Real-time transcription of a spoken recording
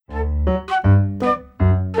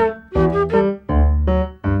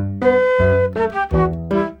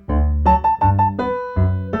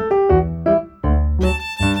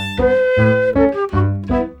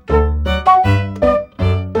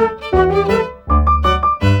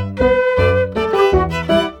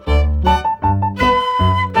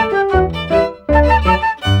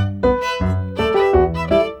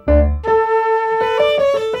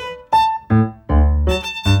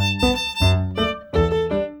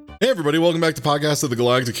everybody, welcome back to Podcast of the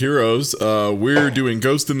Galactic Heroes. We're doing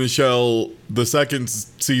Ghost in the Shell, the second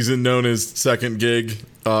season known as Second Gig,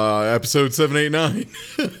 episode 789.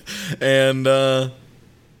 And,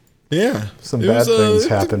 yeah. Some bad things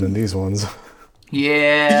happen in these ones.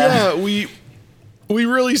 Yeah, we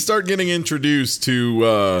really start getting introduced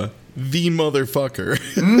to, the motherfucker.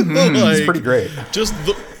 Mm-hmm. It's pretty great. Just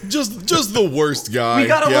the worst guy. We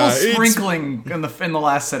got a little sprinkling in the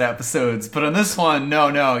last set of episodes, but in this one,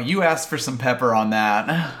 no, you asked for some pepper on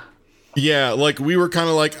that. Yeah, like we were kind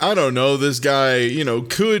of like, I don't know, this guy,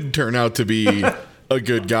 could turn out to be a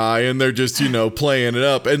good guy, and they're just, playing it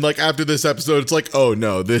up. And like after this episode, it's like, oh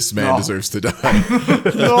no, this man deserves to die.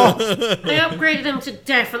 They upgraded him to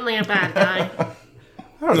definitely a bad guy.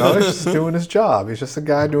 I don't know, he's just doing his job. He's just a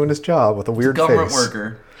guy doing his job with a weird face. Government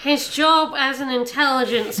worker. His job as an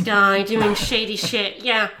intelligence guy doing shady shit.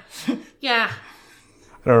 Yeah. I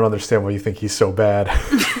don't understand why you think he's so bad.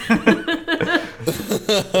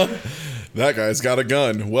 That guy's got a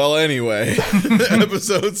gun. Well, anyway,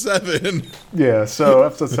 episode 7. Yeah, so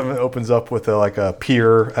episode 7 opens up with a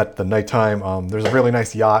pier at the nighttime. There's a really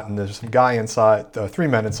nice yacht, and there's some guy inside, 3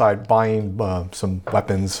 men inside, buying some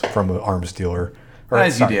weapons from an arms dealer.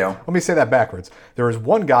 As you do. Let me say that backwards. There was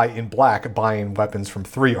one guy in black buying weapons from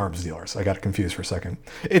 3 arms dealers. I got confused for a second.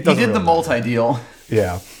 He did the multi-deal.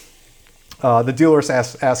 Yeah. The dealer's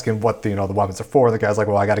asking what the weapons are for. The guy's like,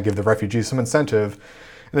 well, I got to give the refugees some incentive.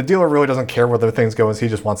 And the dealer really doesn't care where the thing's going. He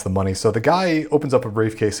just wants the money. So the guy opens up a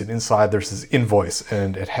briefcase, and inside there's this invoice,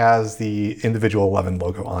 and it has the Individual 11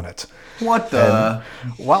 logo on it. What the?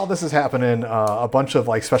 And while this is happening, a bunch of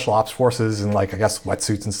special ops forces and I guess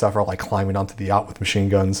wetsuits and stuff are climbing onto the yacht with machine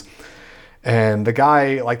guns. And the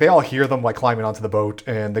guy, they all hear them climbing onto the boat,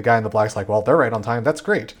 and the guy in the black's like, well, they're right on time. That's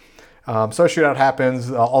great. So a shootout happens.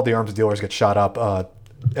 All the arms dealers get shot up.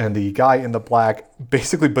 And the guy in the black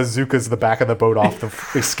basically bazookas the back of the boat off to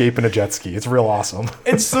escape in a jet ski. It's real awesome.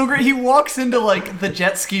 It's so great. He walks into the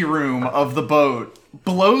jet ski room of the boat,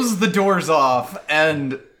 blows the doors off,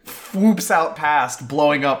 and whoops out past,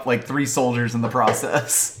 blowing up 3 soldiers in the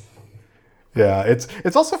process. Yeah,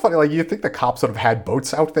 it's also funny. You think the cops would have had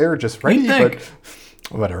boats out there just ready, but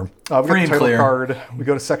whatever. We got the title card. We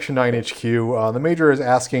go to Section 9 HQ. The Major is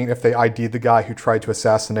asking if they ID'd the guy who tried to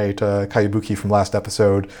assassinate Kayabuki from last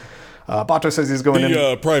episode. Bato says he's going in.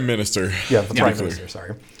 The Prime Minister. Yeah, the Prime Minister,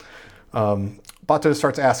 sorry. Bato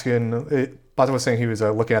starts asking. Bato was saying he was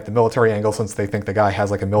looking at the military angle since they think the guy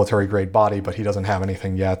has a military-grade body, but he doesn't have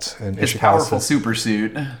anything yet. And his powerful super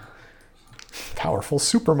suit. Powerful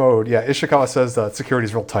super mode. Yeah, Ishikawa says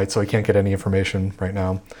security's real tight, so he can't get any information right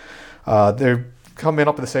now. They're coming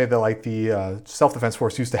up to say that the self-defense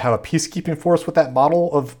force used to have a peacekeeping force with that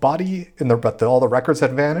model of body, but all the records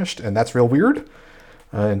had vanished, and that's real weird.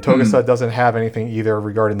 And Togusa doesn't have anything either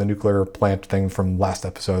regarding the nuclear plant thing from last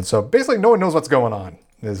episode. So basically, no one knows what's going on,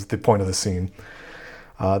 is the point of the scene.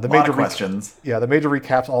 The major questions. The Major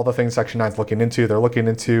recaps all the things Section 9's looking into. They're looking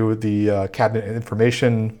into the Cabinet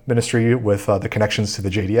Information Ministry with the connections to the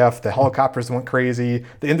JDF. The helicopters went crazy.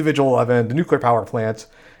 The Individual 11, the nuclear power plant.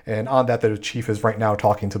 And on that, the chief is right now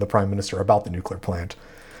talking to the Prime Minister about the nuclear plant.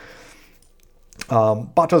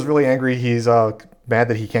 Bato's really angry. He's mad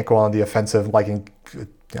that he can't go on the offensive,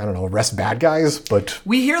 arrest bad guys. But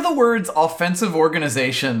we hear the words offensive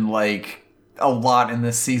organization a lot in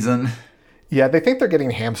this season. Yeah, they think they're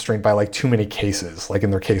getting hamstringed by too many cases, in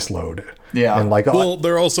their caseload. Yeah. And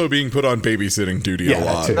they're also being put on babysitting duty a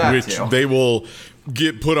lot, which they will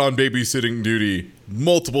get put on babysitting duty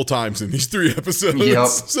multiple times in these 3 episodes. Yep.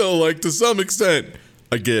 So to some extent,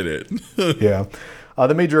 I get it. Yeah.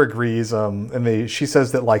 The Major agrees, and she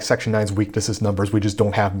says that Section 9's weakness is numbers. We just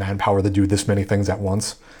don't have manpower to do this many things at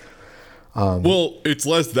once. Well, it's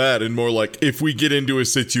less that and more if we get into a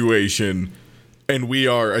situation and we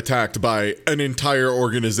are attacked by an entire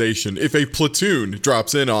organization, if a platoon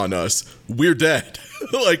drops in on us, we're dead.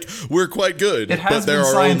 We're quite good. It has but there been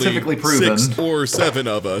are scientifically only proven. 6 or 7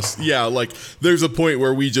 of us. Yeah, there's a point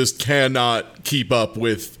where we just cannot keep up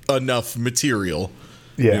with enough material.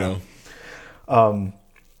 Yeah. We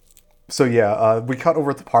cut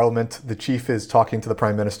over to Parliament. The chief is talking to the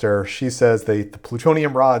Prime Minister. She says the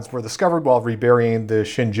plutonium rods were discovered while reburying the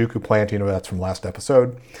Shinjuku plant. That's from last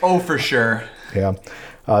episode. Oh, for sure. Yeah.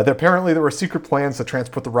 Apparently there were secret plans to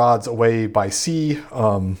transport the rods away by sea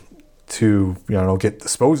to get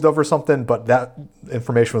disposed of or something, but that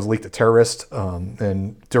information was leaked to terrorists.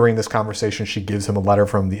 And during this conversation, she gives him a letter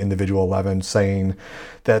from the Individual 11 saying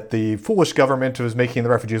that the foolish government was making the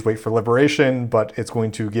refugees wait for liberation, but it's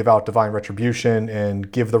going to give out divine retribution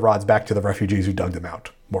and give the rods back to the refugees who dug them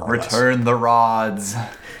out. more or less. Return the rods.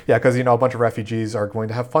 Yeah, because, a bunch of refugees are going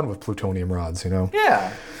to have fun with plutonium rods,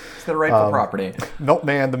 Yeah. It's their rightful property.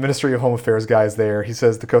 Milkman, the Ministry of Home Affairs guy, is there. He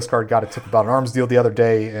says the Coast Guard got a tip about an arms deal the other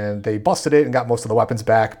day, and they busted it and got most of the weapons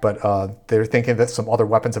back, but they're thinking that some other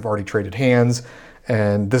weapons have already traded hands,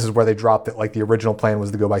 and this is where they dropped it. Like, the original plan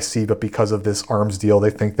was to go by sea, but because of this arms deal,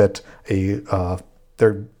 they think that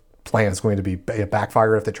their plan is going to be a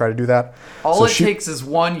backfire if they try to do that. All it takes is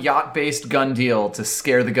one yacht-based gun deal to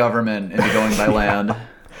scare the government into going by land.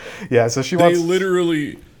 Yeah, so she wants... They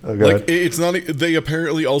literally... it's not... They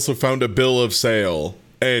apparently also found a bill of sale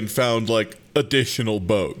and found, additional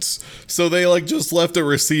boats. So they, just left a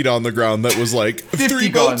receipt on the ground that was 3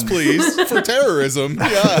 boats, please, for terrorism.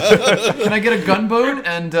 Yeah. Can I get a gunboat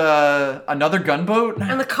and another gunboat?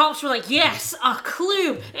 And the cops were like, yes, a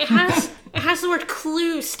clue. It has the word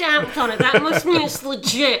clue stamped on it. That must mean it's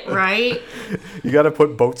legit, right? You got to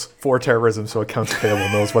put boats for terrorism so accounts payable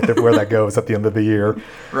knows where that goes at the end of the year.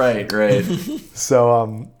 Right.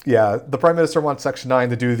 So, the Prime Minister wants Section 9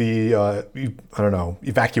 to do the,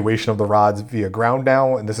 evacuation of the rods via ground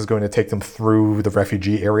now, and this is going to take them through the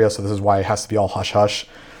refugee area, so this is why it has to be all hush-hush.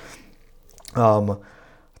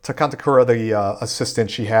 Takantakura, the assistant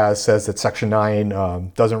she has, says that Section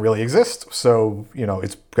 9 doesn't really exist, so,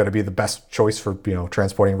 it's going to be the best choice for,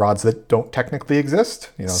 transporting rods that don't technically exist.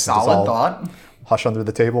 Solid thought. Hush under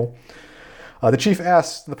the table. The chief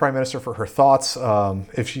asked the Prime Minister for her thoughts,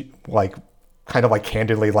 if she,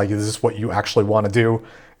 candidly, is this what you actually want to do?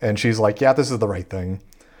 And she's like, yeah, this is the right thing.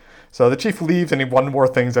 So the chief leaves, and he one more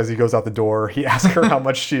things as he goes out the door. He asks her how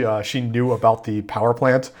much she knew about the power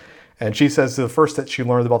plant. And she says the first that she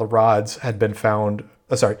learned about the rods had been found...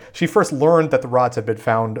 she first learned that the rods had been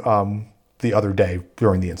found the other day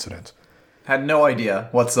during the incident. Had no idea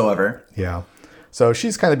whatsoever. Yeah. So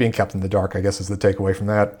she's kind of being kept in the dark, I guess, is the takeaway from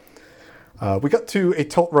that. We got to a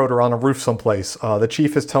tilt rotor on a roof someplace. The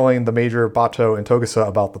chief is telling the Major, Bato, and Togasa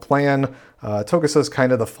about the plan. Togasa is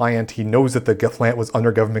kind of defiant. He knows that the plant was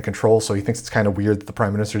under government control, so he thinks it's kind of weird that the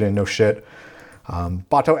Prime Minister didn't know shit.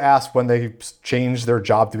 Bato asks when they changed their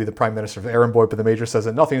job to be the Prime Minister of Errand Boy, but the Major says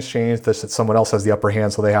that nothing's changed, that someone else has the upper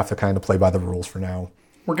hand, so they have to kind of play by the rules for now.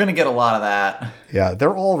 We're going to get a lot of that. Yeah,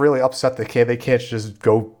 they're all really upset that they can't just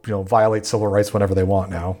go, violate civil rights whenever they want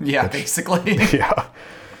now. Yeah, basically. Yeah.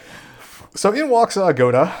 So in walks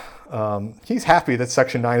Goda. He's happy that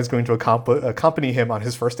Section 9 is going to accompany him on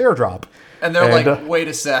his first airdrop. And they're like, wait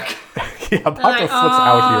a sec. Yeah, Bato flips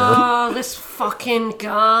out here. Oh, this fucking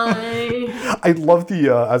guy. I love the,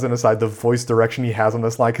 as an aside, the voice direction he has on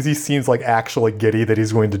this line, because he seems actually giddy that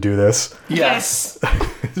he's going to do this. Yes.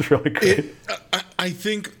 It's really great. I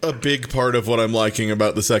think a big part of what I'm liking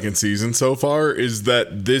about the second season so far is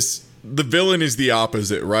that the villain is the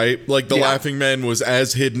opposite, right? The Laughing Man was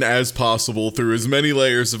as hidden as possible through as many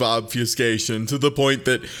layers of obfuscation, to the point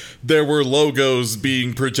that there were logos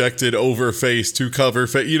being projected over face to cover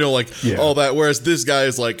face, all that. Whereas this guy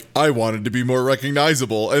is I wanted to be more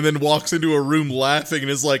recognizable, and then walks into a room laughing and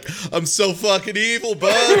is like, I'm so fucking evil,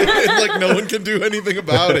 bud. And no one can do anything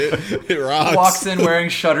about it. It rocks. Walks in wearing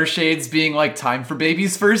shutter shades, being time for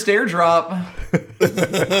baby's first airdrop.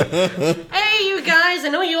 Hey, you guys, I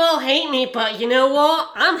know you all hate me, but you know what?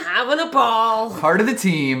 I'm having a ball. Part of the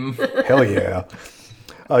team. Hell yeah.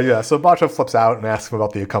 So Bato flips out and asks him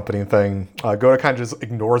about the accompanying thing. Goda kind of just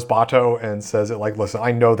ignores Bato and says listen,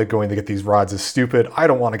 I know that going to get these rods is stupid. I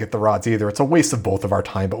don't want to get the rods either. It's a waste of both of our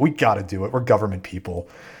time, but we got to do it. We're government people.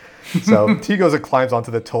 So he goes and climbs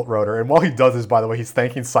onto the tilt rotor. And while he does this, by the way, he's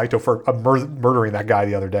thanking Saito for murdering that guy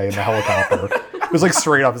the other day in the helicopter. It was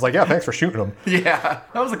straight up. He's like, yeah, thanks for shooting him. Yeah,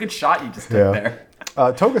 that was a good shot you just did there.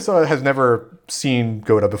 Togasa has never seen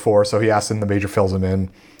Goda before, so he asks him, the Major fills him in.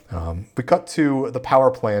 We cut to the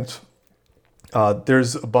power plant.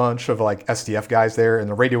 There's a bunch of SDF guys there, and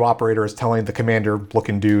the radio operator is telling the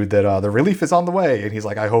commander-looking dude that the relief is on the way, and he's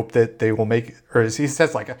like, I hope that they will make, or he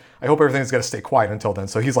says I hope everything's going to stay quiet until then.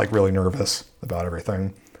 So he's really nervous about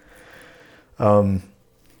everything.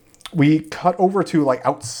 We cut over to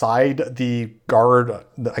outside the guard,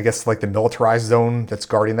 I guess the militarized zone that's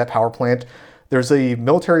guarding that power plant. There's a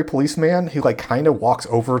military policeman who kind of walks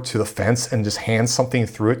over to the fence and just hands something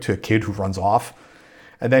through it to a kid who runs off.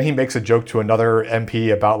 And then he makes a joke to another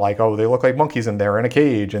MP about oh, they look like monkeys in there in a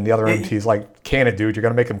cage. And the other MP's like, can it, dude? You're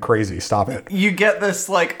going to make them crazy. Stop it. You get this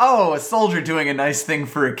a soldier doing a nice thing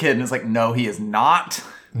for a kid. And it's no, he is not.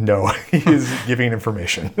 No, he is giving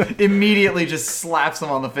information. Immediately just slaps him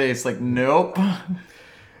on the face nope.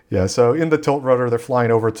 Yeah, so in the tilt rotor, they're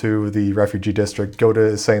flying over to the refugee district. Goda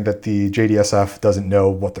is saying that the JDSF doesn't know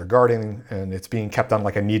what they're guarding, and it's being kept on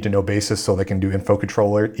a need-to-know basis so they can do info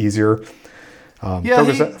control easier.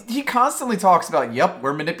 He constantly talks about, yep,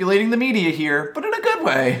 we're manipulating the media here, but in a good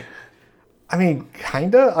way. I mean,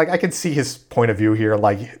 kinda. Like, I can see his point of view here.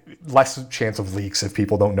 Like, less chance of leaks if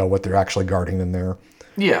people don't know what they're actually guarding in there.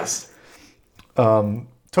 Yes.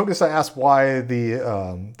 Togusa asks why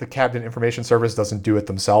the Cabinet Information Service doesn't do it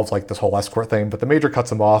themselves, like this whole escort thing, but the Major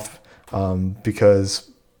cuts him off because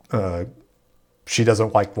she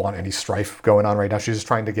doesn't want any strife going on right now. She's just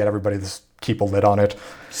trying to get everybody to keep a lid on it.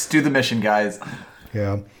 Just do the mission, guys.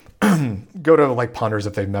 Yeah. Go to ponders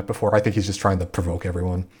if they've met before. I think he's just trying to provoke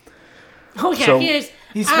everyone. Oh yeah, So-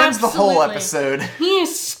 He spends the whole episode. He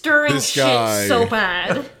is stirring This shit guy- so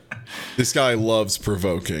bad. This guy loves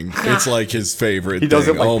provoking. It's like his favorite He does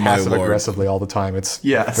thing. it Oh my passive lord. aggressively all the time. It's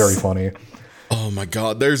Yes. very funny. Oh my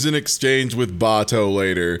god. There's an exchange with Bato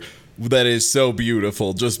later that is so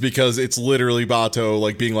beautiful just because it's literally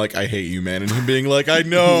Bato being like, I hate you, man, and him being like, I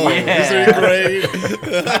know. Isn't it great?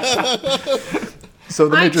 So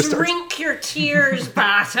the I Major starts. drink your tears,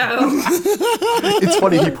 Bato. It's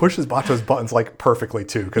funny, he pushes Bato's buttons perfectly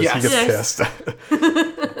too, because he gets Yes. pissed.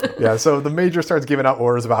 Yeah, so the Major starts giving out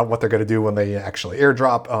orders about what they're going to do when they actually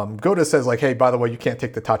airdrop. Goda says hey, by the way, you can't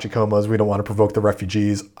take the Tachikomas. We don't want to provoke the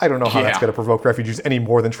refugees. I don't know how that's Yeah. going to provoke refugees any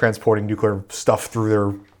more than transporting nuclear stuff through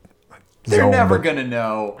their They're zone, never but- gonna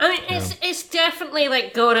know. I mean, it's definitely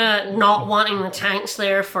Goda not wanting the tanks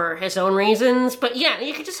there for his own reasons. But yeah,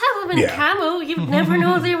 you could just have them in Yeah. camo. You'd never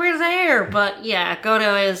know they were there. But yeah,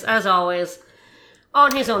 Goda is, as always,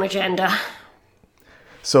 on his own agenda.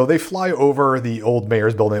 So they fly over the old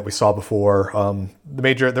mayor's building that we saw before. The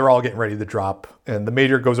Major, they're all getting ready to drop. And the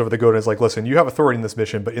Major goes over to Goda and is like, listen, you have authority in this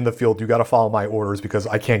mission, but in the field, you got to follow my orders because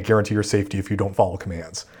I can't guarantee your safety if you don't follow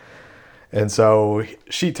commands. And so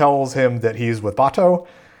she tells him that he's with Bato.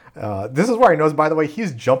 This is where I noticed, by the way,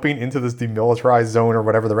 he's jumping into this demilitarized zone or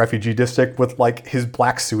whatever, the refugee district, with his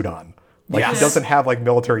black suit on. Yes. He doesn't have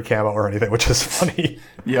military camo or anything, which is funny.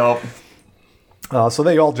 Yup. So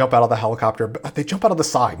they all jump out of the helicopter, but they jump out of the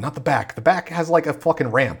side, not the back. The back has a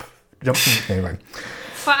fucking ramp. Anyway.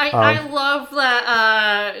 But I love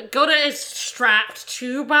that Goda is strapped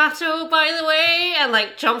to Bato, by the way, and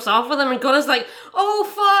jumps off with him, and Goda's like, oh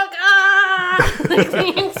fuck,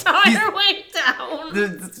 the entire way down.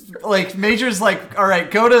 Major's all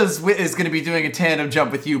right, Goda's is going to be doing a tandem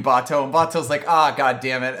jump with you, Bato, and Bato's like, god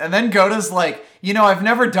damn it. And then Goda's like, I've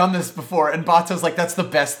never done this before, and Bato's like, that's the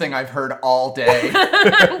best thing I've heard all day.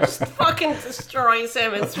 Just fucking destroys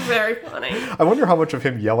him. It's very funny. I wonder how much of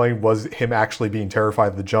him yelling was him actually being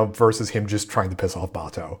terrified of the jump versus him just trying to piss off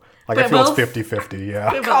Bato. I feel both? it's 50-50,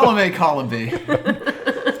 yeah. Column A, column B.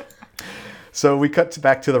 So we cut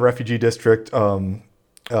back to the refugee district.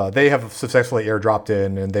 They have successfully airdropped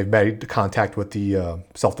in, and they've made contact with the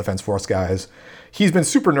self-defense force guys. He's been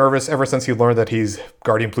super nervous ever since he learned that he's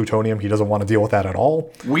guarding plutonium. He doesn't want to deal with that at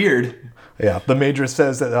all. Weird. Yeah, the Major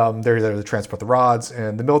says that they're there to transport the rods,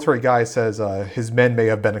 and the military guy says his men may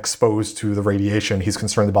have been exposed to the radiation. He's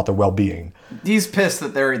concerned about their well-being. He's pissed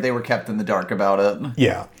that they were kept in the dark about it.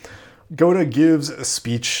 Yeah. Goda gives a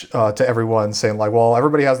speech to everyone saying, well,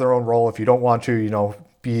 everybody has their own role. If you don't want to,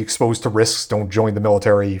 be exposed to risks, don't join the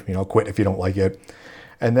military, quit if you don't like it.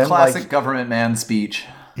 And then Classic government man speech.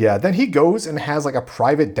 Yeah, then he goes and has a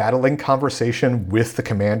private data link conversation with the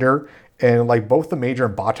commander. And both the Major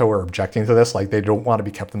and Bato are objecting to this. They don't want to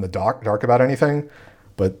be kept in the dark about anything.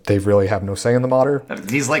 But they really have no say in the matter.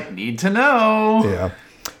 He's like, need to know. Yeah.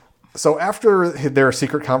 So after their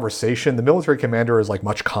secret conversation, the military commander is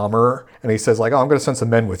much calmer. And he says I'm going to send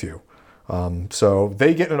some men with you. So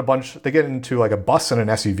they get into a bus and an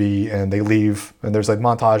SUV and they leave. And there's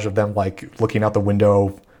montage of them looking out the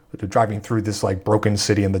window, driving through this broken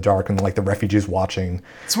city in the dark, and the refugees watching.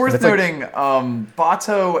 It's worth noting,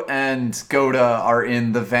 Bato and Goda are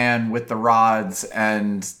in the van with the rods,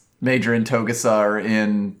 and Major and Togusa are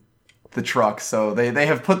in the truck. So they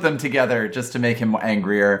have put them together just to make him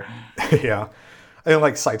angrier. Yeah.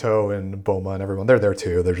 And Saito and Boma and everyone, they're there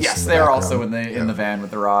too. They're just Yes, in the they're background. also in the van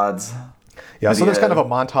with the rods. Yeah, so there's kind of a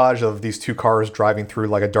montage of these two cars driving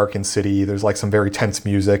through a darkened city. There's some very tense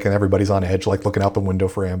music, and everybody's on edge, looking out the window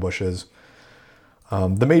for ambushes.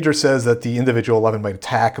 The Major says that the individual 11 might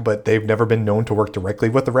attack, but they've never been known to work directly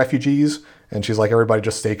with the refugees. And she's like, everybody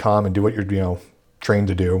just stay calm and do what you're trained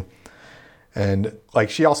to do. And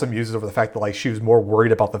she also muses over the fact that she was more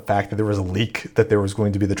worried about the fact that there was a leak, that there was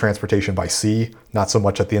going to be the transportation by sea, not so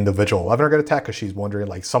much that the individual 11 are going to attack, because she's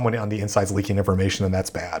wondering someone on the inside's leaking information, and that's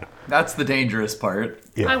bad. That's the dangerous part.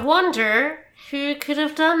 Yeah. I wonder who could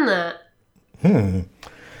have done that.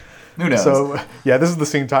 Who knows? So, yeah, this is the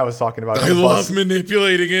scene Ty was talking about. I love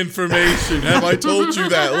manipulating information. Have I told you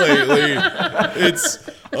that lately?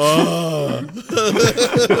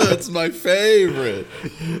 It's my favorite.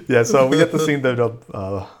 Yeah, so we get the scene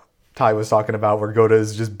that Ty was talking about where Goda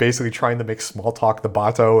is just basically trying to make small talk to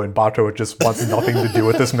Bato, and Bato just wants nothing to do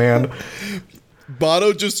with this man.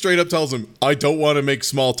 Bato just straight up tells him, I don't want to make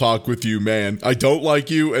small talk with you, man. I don't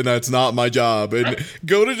like you, and that's not my job. And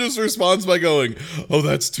Goda just responds by going, oh,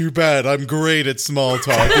 that's too bad. I'm great at small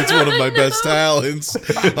talk. It's one of my best talents.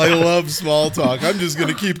 I love small talk. I'm just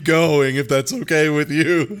going to keep going if that's okay with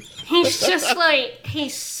you. He's just like,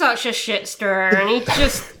 he's such a shit stirrer, and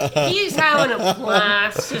he's having a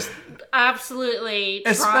blast, just absolutely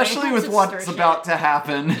especially with what's about to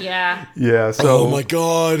happen. Yeah, so oh my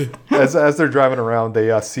god. as they're driving around,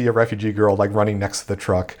 they see a refugee girl like running next to the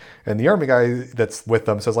truck, and the army guy that's with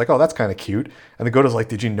them says like, oh, that's kind of cute. And the Goda's like,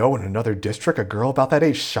 did you know in another district a girl about that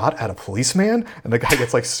age shot at a policeman? And the guy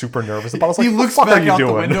gets like super nervous. Bato's like, he looks back out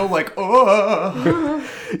the window like, oh.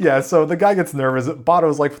 Yeah, so the guy gets nervous.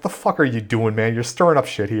 Bato's like, what the fuck are you doing, man? You're stirring up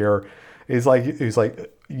shit here. He's like,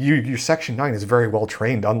 your Section 9 is very well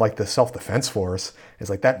trained, unlike the self-defense force. It's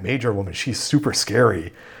like, that major woman, she's super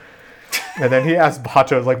scary. And then he asks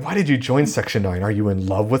Bato, like, why did you join Section 9? Are you in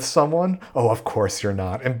love with someone? Oh, of course you're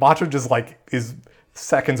not. And Bato just like is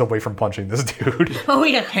seconds away from punching this dude. Oh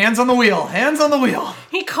yeah. Hands on the wheel. Hands on the wheel.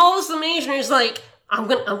 He calls the major and he's like, I'm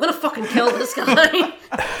gonna fucking kill this guy.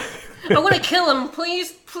 I'm gonna kill him.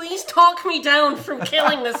 Please talk me down from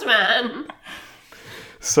killing this man.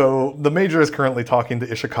 So the major is currently talking to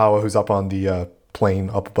Ishikawa, who's up on the plane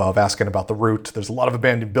up above, asking about the route. There's a lot of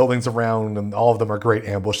abandoned buildings around, and all of them are great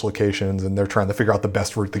ambush locations, and they're trying to figure out the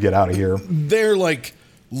best route to get out of here. They're like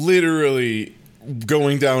literally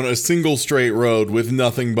going down a single straight road with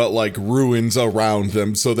nothing but like ruins around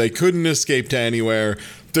them, so they couldn't escape to anywhere.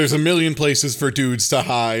 There's a million places for dudes to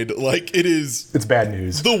hide. Like, it's bad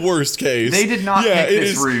news. The worst case. They did not pick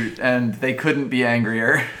this route, and they couldn't be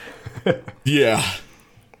angrier. Yeah.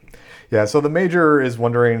 Yeah, so the major is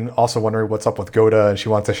also wondering what's up with Goda, and she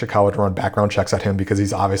wants Ishikawa to run background checks at him because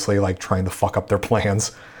he's obviously like trying to fuck up their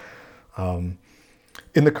plans. In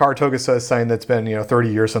the car, Togusa is saying that it's been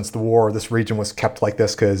 30 years since the war. This region was kept like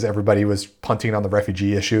this because everybody was punting on the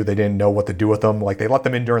refugee issue. They didn't know what to do with them. Like, they let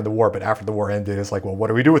them in during the war, but after the war ended, it's like, well, what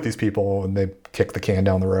do we do with these people? And they kick the can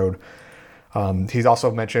down the road. He's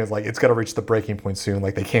also mentioned like it's got to reach the breaking point soon.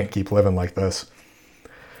 Like, they can't keep living like this.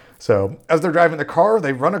 So as they're driving the car,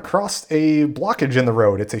 they run across a blockage in the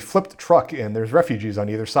road. It's a flipped truck, and there's refugees on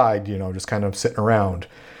either side, just kind of sitting around.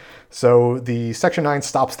 So the Section 9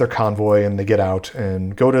 stops their convoy, and they get out.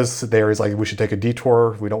 And Goda's there. He's like, we should take a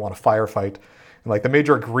detour. We don't want a firefight. And like the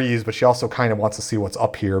major agrees, but she also kind of wants to see what's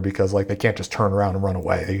up here because like they can't just turn around and run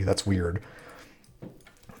away. That's weird.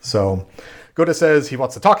 So Goda says he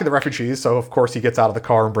wants to talk to the refugees, so of course he gets out of the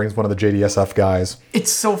car and brings one of the JDSF guys.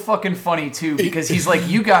 It's so fucking funny, too, because he's like,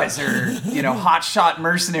 you guys are, hotshot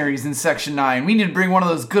mercenaries in Section 9. We need to bring one of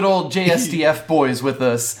those good old JSDF boys with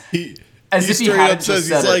us. As if he hadn't just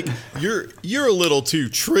said it. He's like, you're a little too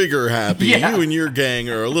trigger happy. Yeah. You and your gang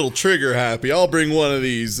are a little trigger happy. I'll bring one of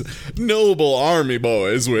these noble army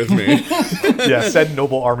boys with me. Yeah, said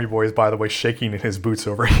noble army boys, by the way, shaking in his boots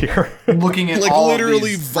over here. Looking at like all literally of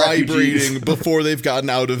these vibrating refugees. before they've gotten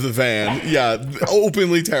out of the van. Yeah,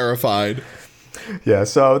 openly terrified. Yeah,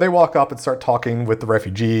 so they walk up and start talking with the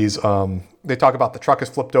refugees. They talk about the truck is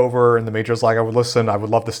flipped over, and the major's like, I would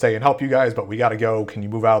love to stay and help you guys, but we got to go. Can you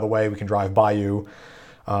move out of the way? We can drive by you.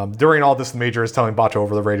 During all this, the major is telling Bato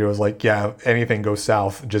over the radio, is like, yeah, anything goes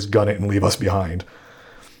south, just gun it and leave us behind.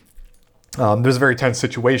 There's a very tense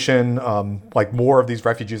situation. Like, more of these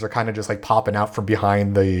refugees are kind of just like popping out from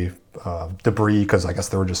behind the debris because I guess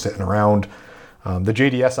they were just sitting around. The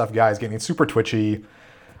JDSF guy is getting super twitchy.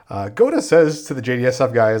 Goda says to the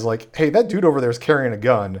JDSF guy, is like, hey, that dude over there is carrying a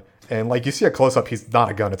gun. And like, you see a close-up, he's not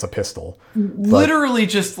a gun, it's a pistol. Literally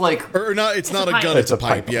just like... Or not, it's not a gun, it's a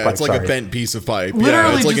pipe. Yeah, it's like a bent piece of pipe.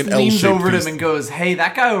 Literally it's like just an leans L-shaped over to piece. him and goes, hey,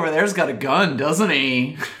 that guy over there's got a gun, doesn't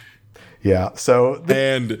he? Yeah, so the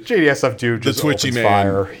and JDSF dude just twitchy opens man.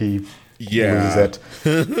 fire. He loses it.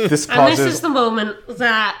 This And causes... this is the moment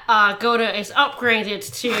that Goda is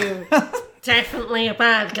upgraded to definitely a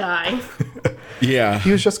bad guy. Yeah.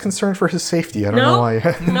 He was just concerned for his safety. I don't know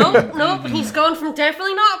why. Nope. He's gone from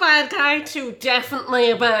definitely not a bad guy to definitely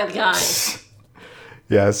a bad guy.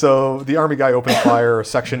 Yeah, so the army guy opens fire.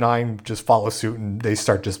 Section 9 just follows suit, and they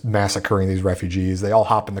start just massacring these refugees. They all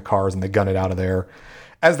hop in the cars, and they gun it out of there.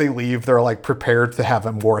 As they leave, they're like prepared to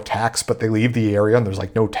have more attacks, but they leave the area, and there's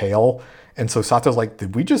like no tail. And so Sato's like,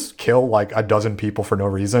 did we just kill like a dozen people for no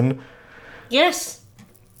reason? Yes.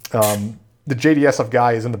 The JDSF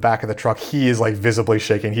guy is in the back of the truck. He is like visibly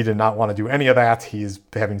shaking. He did not want to do any of that. He's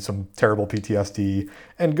having some terrible PTSD.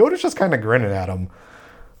 And Goda's just kind of grinning at him.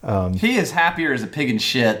 He is happier as a pig in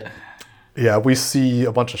shit. Yeah, we see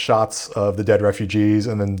a bunch of shots of the dead refugees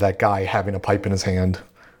and then that guy having a pipe in his hand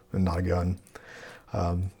and not a gun.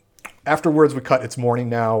 Afterwards, we cut. It's morning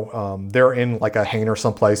now. They're in like a hangar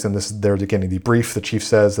someplace, and they're getting debrief. The chief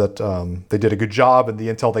says that they did a good job, and the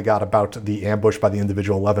intel they got about the ambush by the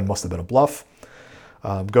individual 11 must have been a bluff.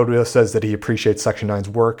 Goda says that he appreciates Section 9's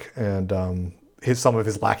work, and some of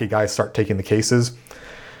his lackey guys start taking the cases.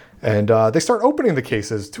 And they start opening the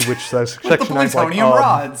cases, to which Section 9's like,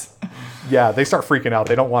 rods. Yeah, they start freaking out.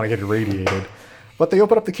 They don't want to get irradiated. But they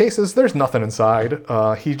open up the cases. There's nothing inside.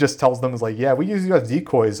 He just tells them, yeah, we use you as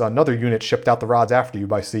decoys. Another unit shipped out the rods after you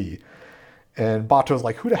by sea. And Bato's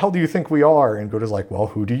like, who the hell do you think we are? And Goda's like, well,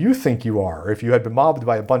 who do you think you are? If you had been mobbed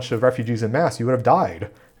by a bunch of refugees en masse, you would have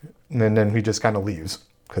died. And then he just kind of leaves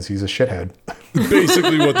because he's a shithead.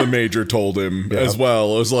 Basically what the major told him as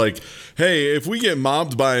well. It was like, hey, if we get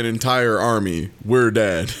mobbed by an entire army, we're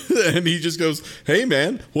dead. And he just goes, hey,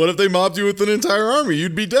 man, what if they mobbed you with an entire army?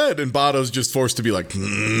 You'd be dead. And Bato's just forced to be like,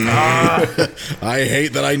 I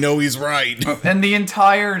hate that I know he's right. And the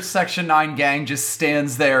entire Section 9 gang just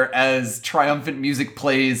stands there as triumphant music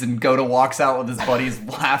plays and Goda walks out with his buddies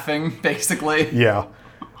laughing, basically. Yeah.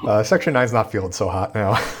 Section 9's not feeling so hot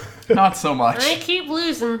now. Not so much. I keep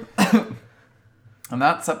losing. And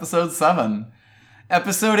that's episode 7.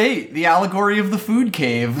 Episode 8, The Allegory of the Food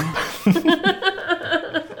Cave.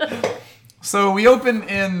 So we open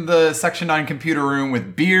in the Section 9 computer room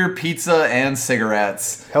with beer, pizza, and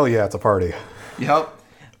cigarettes. Hell yeah, it's a party. Yep.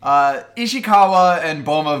 Ishikawa and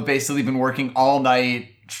Boma have basically been working all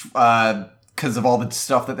night because of all the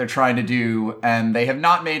stuff that they're trying to do, and they have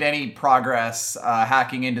not made any progress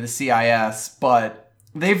hacking into the CIS, but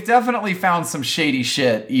they've definitely found some shady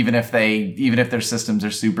shit, even if their systems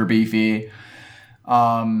are super beefy.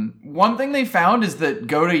 One thing they found is that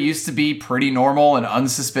Goda used to be pretty normal and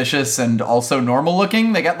unsuspicious and also normal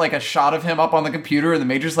looking. They got like a shot of him up on the computer and the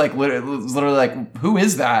major's like literally like, who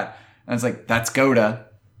is that? And it's like, that's Goda.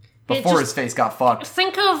 Before his face got fucked.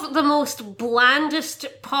 Think of the most blandest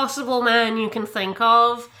possible man you can think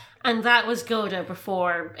of, and that was Goda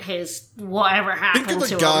before his whatever happened to him.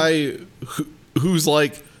 Think of the guy who's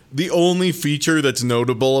like, the only feature that's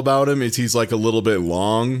notable about him is he's like a little bit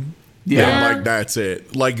long. Yeah. And like that's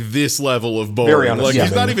it. Like this level of boring. Like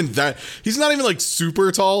he's not even like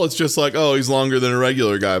super tall. It's just like, oh, he's longer than a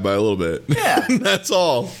regular guy by a little bit. Yeah. That's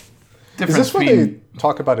all. Is this when they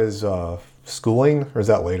talk about his schooling, or is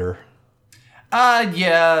that later?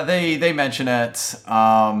 Yeah, they mention it.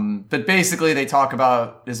 But basically they talk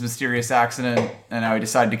about his mysterious accident and how he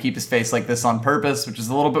decided to keep his face like this on purpose, which is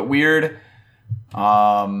a little bit weird.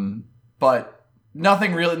 But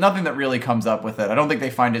nothing that really comes up with it. I don't think they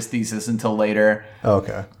find his thesis until later.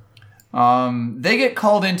 Okay. They get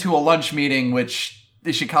called into a lunch meeting, which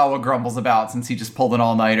Ishikawa grumbles about since he just pulled an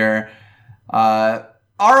all-nighter.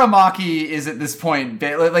 Aramaki is at this point,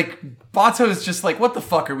 like, Bato is just like, what the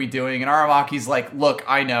fuck are we doing? And Aramaki's like, look,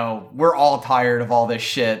 I know, we're all tired of all this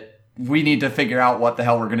shit. We need to figure out what the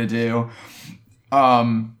hell we're gonna do.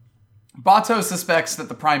 Bato suspects that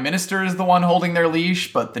the Prime Minister is the one holding their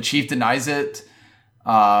leash, but the chief denies it.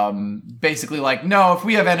 Basically like, no, if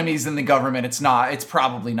we have enemies in the government, it's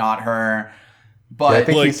probably not her. But yeah, I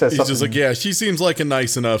think like, he says he's just like, yeah, she seems like a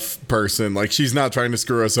nice enough person. Like, she's not trying to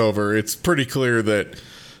screw us over. It's pretty clear that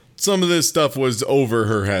some of this stuff was over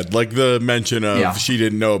her head. Like the mention of she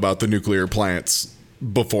didn't know about the nuclear plants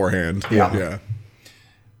beforehand. Yeah.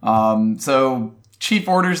 So Chief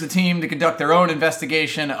orders the team to conduct their own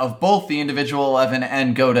investigation of both the individual 11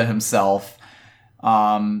 and Goda himself.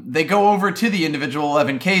 They go over to the individual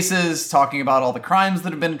 11 cases, talking about all the crimes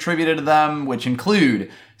that have been attributed to them, which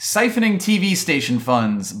include siphoning TV station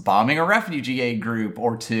funds, bombing a refugee aid group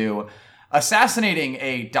or two, assassinating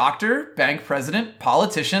a doctor, bank president,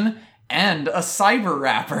 politician, and a cyber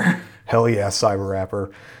rapper. Hell yeah, cyber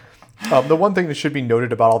rapper. The one thing that should be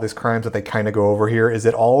noted about all these crimes that they kind of go over here is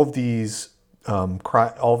that all of these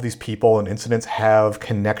people and incidents have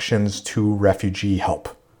connections to refugee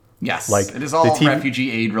help. Yes, like it is all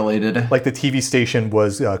refugee aid related. Like the TV station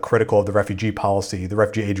was critical of the refugee policy. The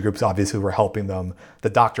refugee aid groups obviously were helping them.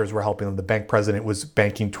 The doctors were helping them. The bank president was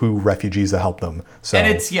banking to refugees to help them. So, and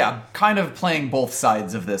it's, kind of playing both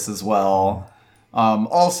sides of this as well.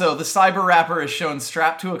 Also, the cyber rapper is shown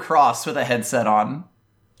strapped to a cross with a headset on.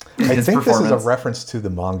 I think this is a reference to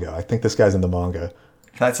the manga. I think this guy's in the manga.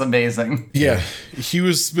 That's amazing. Yeah, he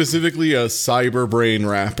was specifically a cyber brain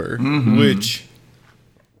rapper, which...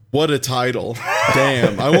 What a title.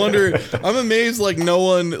 Damn. I wonder. I'm amazed. Like no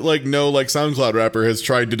one, like no, like SoundCloud rapper has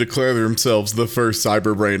tried to declare themselves the first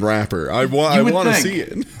Cyberbrain rapper. I want to see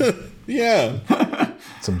it. Yeah.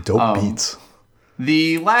 Some dope beats.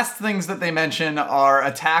 The last things that they mention are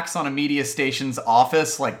attacks on a media station's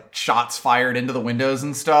office, like shots fired into the windows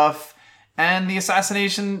and stuff, and the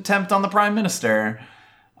assassination attempt on the Prime Minister.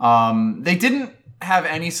 They didn't have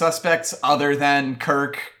any suspects other than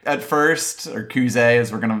Kirk at first, or Kuze,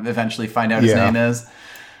 as we're going to eventually find out his name is.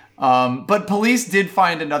 But police did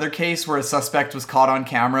find another case where a suspect was caught on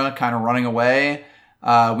camera kind of running away.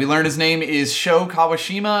 We learned his name is Sho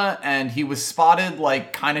Kawashima, and he was spotted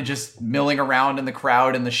like kind of just milling around in the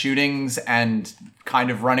crowd in the shootings and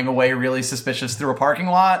kind of running away really suspicious through a parking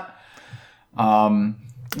lot.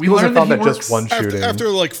 We learned that he works just one shooting after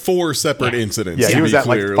like 4 separate incidents. Yeah, he was at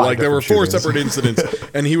like there were 4 shootings. separate incidents,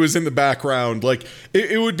 and he was in the background. Like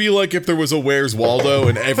it would be like if there was a Where's Waldo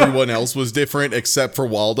and everyone else was different except for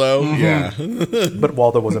Waldo. Mm-hmm. Yeah, but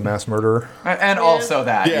Waldo was a mass murderer. And also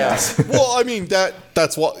that, yes. Well, I mean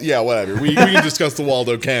that's what. Yeah, whatever. We can discuss the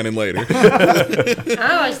Waldo canon later.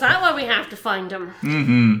 Oh, is that why we have to find him?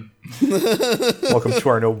 Mm-hmm. Welcome to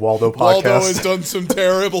our No Waldo podcast. Waldo has done some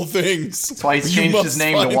terrible things. That's why he's changed his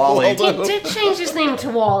name to Wally. He did change his name to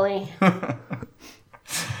Wally.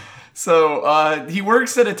 So he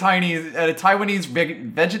works at a Taiwanese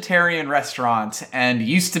vegetarian restaurant and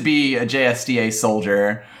used to be a JSDA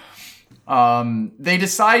soldier. They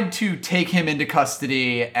decide to take him into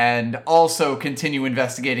custody and also continue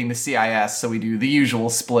investigating the CIS, so we do the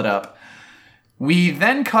usual split up. We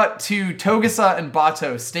then cut to Togusa and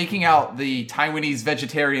Bato staking out the Taiwanese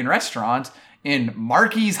vegetarian restaurant in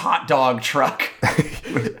Marky's hot dog truck.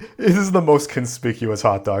 This is the most conspicuous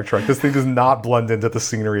hot dog truck. This thing does not blend into the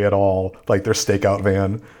scenery at all, like their stakeout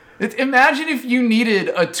van. Imagine if you needed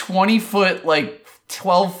a 20-foot, like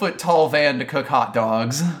 12-foot tall van to cook hot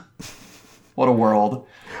dogs. What a world.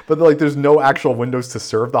 But like, there's no actual windows to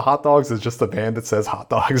serve the hot dogs. It's just a van that says hot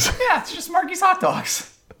dogs. Yeah, it's just Marky's hot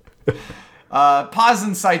dogs. Paz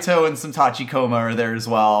and Saito and some Tachikoma are there as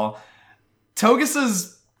well.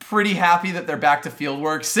 Togusa's pretty happy that they're back to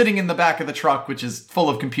fieldwork, sitting in the back of the truck, which is full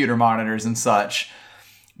of computer monitors and such.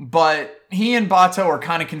 But he and Bato are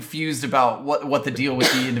kind of confused about what the deal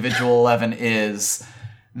with the individual 11 is.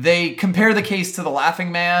 They compare the case to the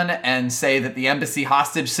Laughing Man and say that the embassy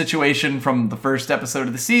hostage situation from the first episode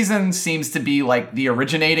of the season seems to be like the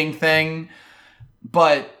originating thing.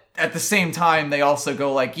 But at the same time, they also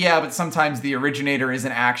go like, yeah, but sometimes the originator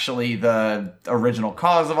isn't actually the original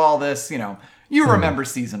cause of all this. You know, you remember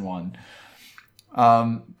season 1.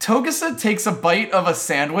 Togusa takes a bite of a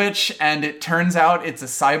sandwich, and it turns out it's a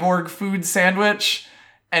cyborg food sandwich,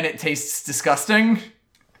 and it tastes disgusting.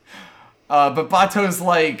 But Bato's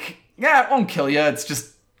like, yeah, it won't kill you. It's just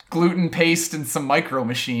gluten paste and some micro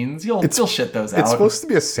machines. You'll shit those out. It's supposed to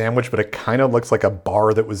be a sandwich, but it kind of looks like a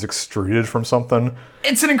bar that was extruded from something.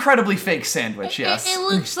 It's an incredibly fake sandwich, yes. It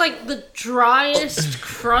looks like the driest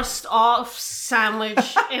crust-off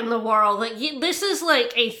sandwich in the world. Like this is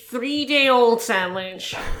like a 3-day-old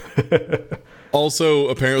sandwich. Also,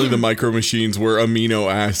 apparently the micro machines were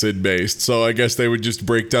amino acid based, so I guess they would just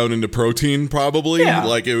break down into protein, probably. Yeah.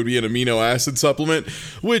 Like it would be an amino acid supplement,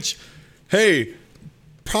 which, hey,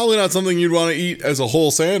 probably not something you'd want to eat as a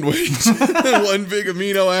whole sandwich. One big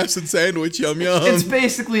amino acid sandwich, yum yum. It's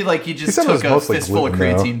basically like you just took a fistful of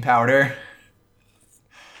creatine powder.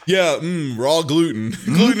 Yeah, raw gluten.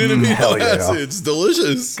 Gluten and amino acids.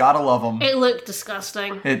 Delicious. Gotta love them. It looked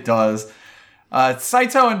disgusting. It does.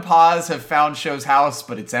 Saito and Paz have found Sho's house,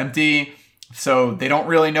 but it's empty, so they don't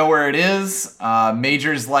really know where it is.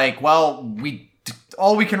 Major's like, well,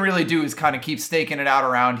 all we can really do is kind of keep staking it out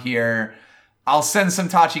around here. I'll send some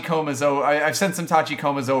Tachikomas over. I've sent some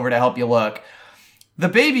Tachikomas over to help you look. The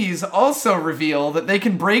babies also reveal that they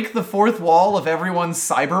can break the fourth wall of everyone's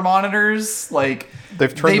cyber monitors. Like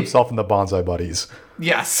they've turned themselves into bonsai buddies.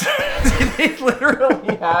 Yes, they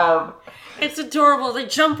literally have. It's adorable. They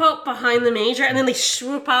jump up behind the Major and then they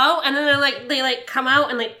swoop out and then they come out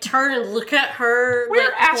and they turn and look at her.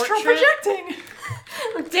 We're astral projecting.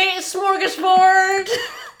 Date smorgasbord.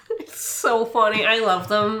 It's so funny. I love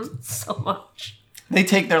them so much. They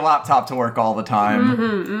take their laptop to work all the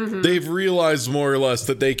time. They've realized more or less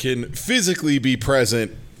that they can physically be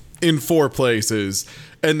present in 4 places,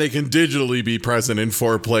 and they can digitally be present in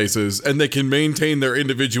 4 places, and they can maintain their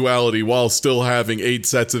individuality while still having 8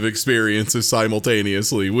 sets of experiences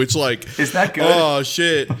simultaneously, which, like... Is that good? Oh,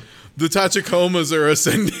 shit. The Tachikomas are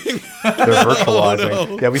ascending. They're virtualizing. Oh,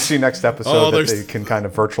 no. Yeah, we see next episode that they can kind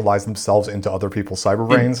of virtualize themselves into other people's cyber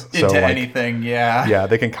brains. Into anything, yeah. Yeah,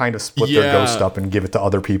 they can kind of split their ghost up and give it to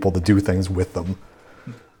other people to do things with them.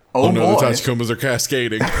 Oh no, the Tachikomas are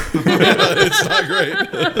cascading. It's not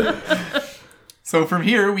great. So from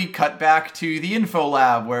here, we cut back to the info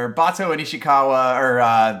lab where Bato and Ishikawa,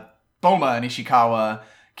 or Boma and Ishikawa,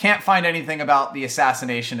 can't find anything about the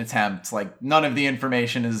assassination attempt. Like, none of the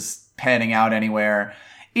information is panning out anywhere.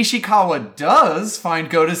 Ishikawa does find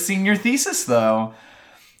Gota's senior thesis, though.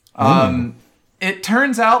 It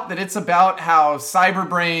turns out that it's about how cyber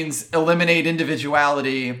brains eliminate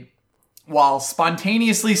individuality while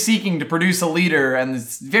spontaneously seeking to produce a leader, and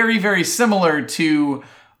it's very, very similar to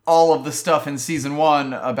all of the stuff in season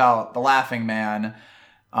 1 about the Laughing Man.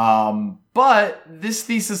 But this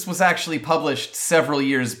thesis was actually published several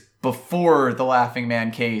years before the Laughing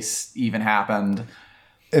Man case even happened.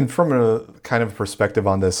 And from a kind of perspective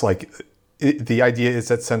on this, like, the idea is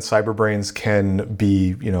that since cyber brains can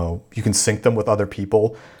be, you can sync them with other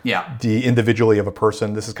people. Yeah. The individuality of a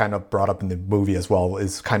person, this is kind of brought up in the movie as well,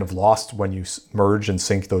 is kind of lost when you merge and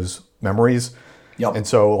sync those memories. Yep. And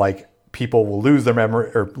so, like, people will lose their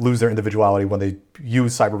memory or lose their individuality when they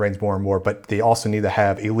use cyber brains more and more, but they also need to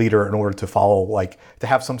have a leader in order to follow, like, to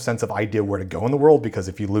have some sense of idea where to go in the world, because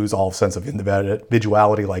if you lose all sense of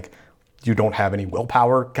individuality, like, you don't have any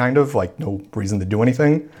willpower, kind of, like, no reason to do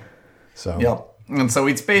anything. So. Yep. And so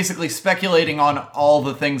it's basically speculating on all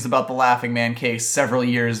the things about the Laughing Man case several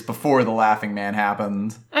years before the Laughing Man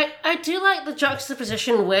happened. I do like the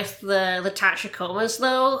juxtaposition with the Tachikomas,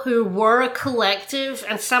 though, who were a collective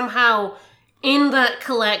and somehow in that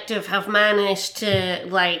collective have managed to,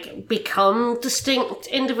 like, become distinct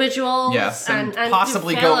individuals. Yes, and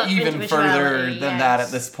possibly go even further than that at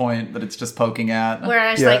this point, that it's just poking at.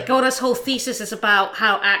 Whereas, like, Gota's whole thesis is about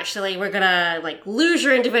how actually we're gonna, like, lose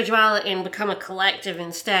your individuality and become a collective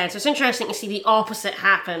instead. So it's interesting to see the opposite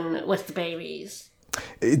happen with the babies.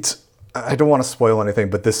 I don't want to spoil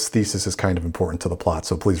anything, but this thesis is kind of important to the plot,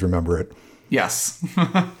 so please remember it. Yes.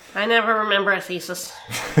 I never remember a thesis.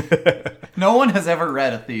 No one has ever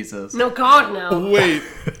read a thesis. No, God, no. Wait,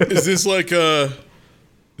 is this like a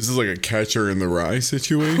Catcher in the Rye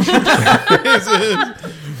situation?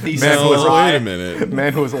 Wait a minute.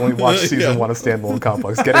 Man who has only watched season 1 of Standalone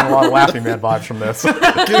Complex, getting a lot of Laughing Man vibes from this. Getting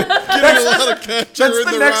a lot of Catcher in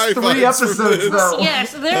the Rye vibes. That's the next 3 episodes, though.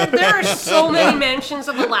 Yes, there are so many mentions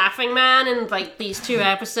of the Laughing Man in, like, these 2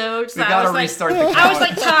 episodes. We gotta restart the count. I was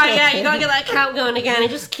like, Ty, yeah, you gotta get that count going again. It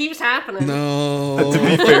just keeps happening. No. To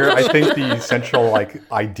be fair, I think the central, like,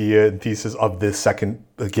 idea and thesis of this second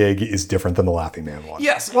gig is different than the Laughing Man one.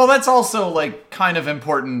 Yes, well, that's also, like, kind of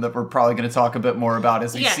important that we're probably going to talk a bit more about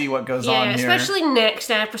as we see what goes on here. Especially next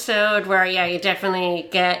episode where, you definitely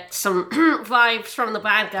get some vibes from the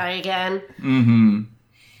bad guy again.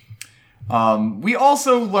 We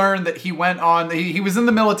also learned that he went on, he was in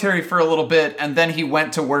the military for a little bit, and then he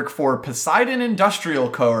went to work for Poseidon Industrial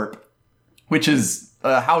Corp, which is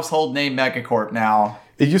a household name megacorp now.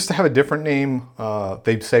 It used to have a different name.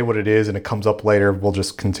 They say what it is, and it comes up later. We'll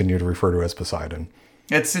just continue to refer to it as Poseidon.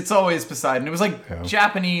 It's always Poseidon. It was like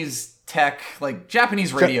Japanese tech, like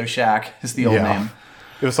Japanese Radio Shack is the old name.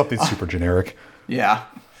 It was something super generic. Yeah.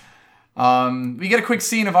 We get a quick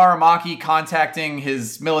scene of Aramaki contacting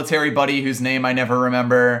his military buddy, whose name I never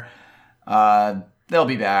remember. They'll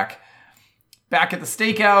be back. Back at the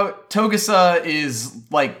stakeout, Togusa is,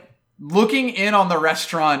 like, looking in on the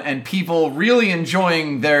restaurant and people really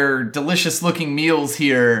enjoying their delicious-looking meals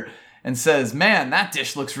here, and says, "Man, that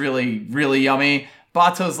dish looks really, really yummy."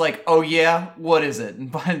 Bato's like, "Oh yeah? What is it?"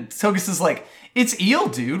 And Togusa's like, "It's eel,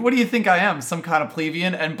 dude. What do you think I am? Some kind of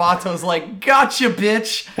plebeian?" And Bato's like, "Gotcha,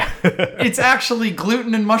 bitch. It's actually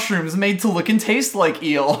gluten and mushrooms made to look and taste like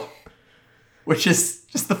eel." Which is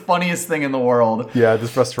just the funniest thing in the world. Yeah,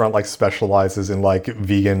 this restaurant, like, specializes in, like,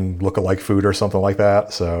 vegan look-alike food or something like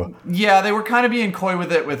that, so... Yeah, they were kind of being coy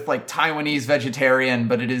with it with, like, Taiwanese vegetarian,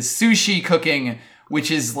 but it is sushi cooking,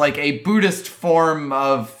 which is, like, a Buddhist form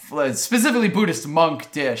of, specifically Buddhist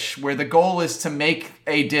monk dish, where the goal is to make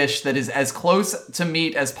a dish that is as close to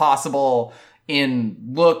meat as possible in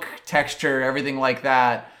look, texture, everything like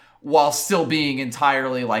that, while still being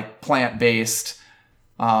entirely, like, plant-based.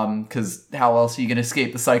 Because how else are you going to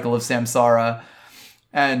escape the cycle of samsara?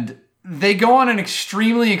 And they go on an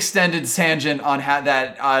extremely extended tangent on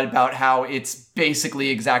about how it's basically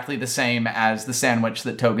exactly the same as the sandwich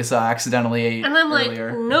that Togusa accidentally ate earlier. And I'm like,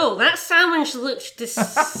 no, that sandwich looks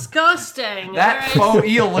disgusting. That faux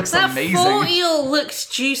eel looks amazing. That faux eel looks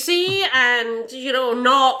juicy and,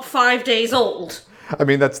 not 5 days old. I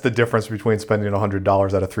mean, that's the difference between spending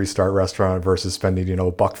 $100 at a 3-star restaurant versus spending,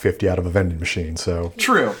 $1.50 out of a vending machine. So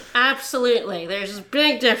True. Absolutely. There's a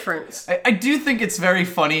big difference. I do think it's very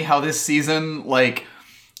funny how this season,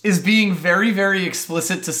 is being very, very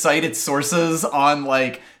explicit to cite its sources on,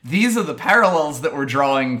 these are the parallels that we're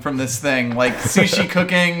drawing from this thing. Like, sushi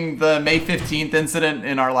cooking, the May 15th incident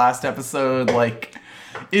in our last episode.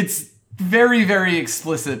 It's very, very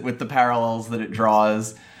explicit with the parallels that it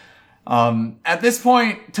draws. At this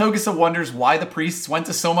point, Togusa wonders why the priests went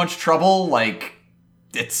to so much trouble.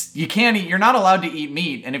 You're not allowed to eat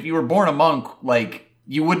meat. And if you were born a monk,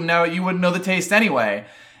 you wouldn't know the taste anyway.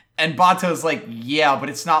 And Bato's like, yeah, but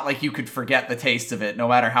it's not like you could forget the taste of it, no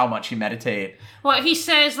matter how much you meditate. Well, he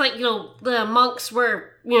says, the monks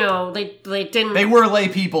were, they didn't... They were lay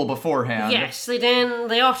people beforehand. Yes, they didn't.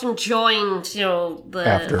 They often joined, the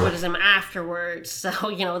Buddhism afterwards. So,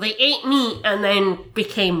 they ate meat and then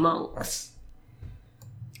became monks.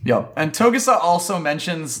 Yep. And Togusa also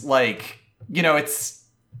mentions, it's...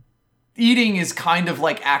 Eating is kind of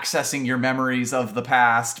like accessing your memories of the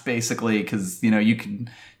past, basically, because, you can...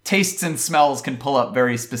 Tastes and smells can pull up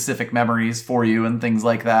very specific memories for you and things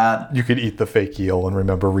like that. You could eat the fake eel and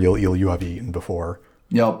remember real eel you have eaten before.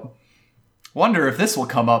 Yep. Wonder if this will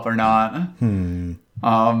come up or not.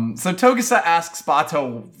 So Togusa asks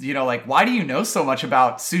Bato, why do you know so much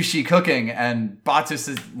about sushi cooking? And Bato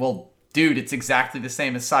says, well, dude, it's exactly the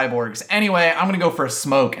same as cyborgs. Anyway, I'm going to go for a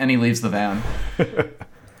smoke. And he leaves the van.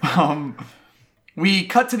 We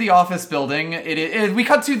cut to the office building. We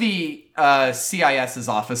cut to the CIS's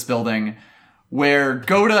office building, where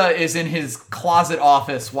Goda is in his closet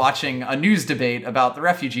office watching a news debate about the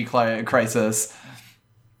refugee crisis.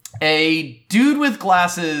 A dude with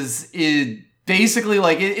glasses is basically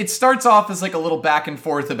it starts off as a little back and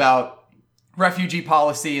forth about refugee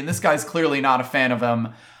policy, and this guy's clearly not a fan of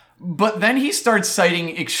them. But then he starts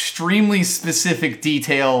citing extremely specific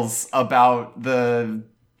details about the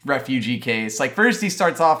refugee case. First he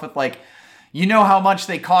starts off with how much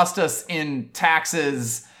they cost us in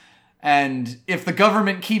taxes, and if the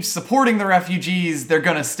government keeps supporting the refugees, they're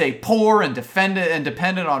gonna stay poor and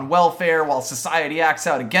dependent on welfare while society acts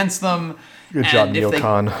out against them. Good job,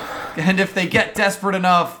 Neocon. And if they get desperate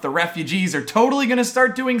enough, the refugees are totally gonna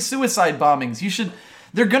start doing suicide bombings.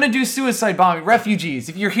 They're gonna do suicide bombing. Refugees,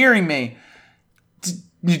 if you're hearing me,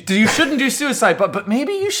 you shouldn't do suicide, but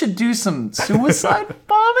maybe you should do some suicide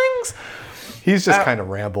bombings? He's just kind of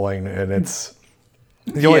rambling, and it's...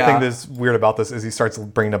 The only thing that's weird about this is he starts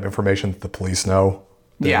bringing up information that the police know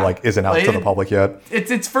that, isn't out to the public yet.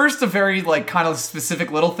 It's first a very, kind of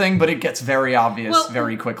specific little thing, but it gets very obvious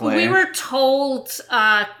very quickly. We were told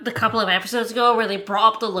a couple of episodes ago where they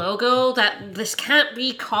brought up the logo that this can't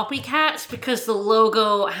be copycats because the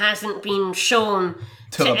logo hasn't been shown...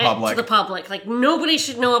 To the public. Nobody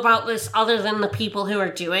should know about this other than the people who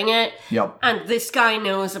are doing it. Yep. And this guy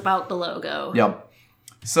knows about the logo. Yep.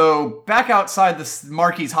 So, back outside the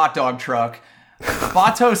Marky's hot dog truck,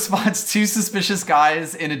 Bato spots 2 suspicious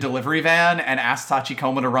guys in a delivery van and asks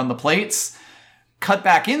Tachikoma to run the plates. Cut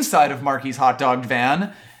back inside of Marky's hot dog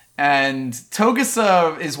van, and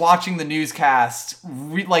Togusa is watching the newscast,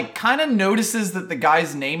 kind of notices that the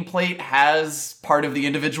guy's nameplate has part of the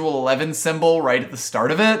individual 11 symbol right at the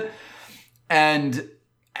start of it. And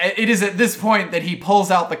it is at this point that he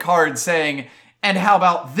pulls out the card saying, and how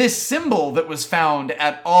about this symbol that was found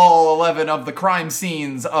at all 11 of the crime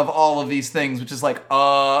scenes of all of these things, which is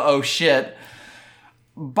oh shit.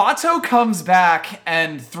 Bato comes back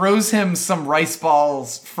and throws him some rice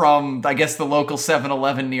balls from, I guess, the local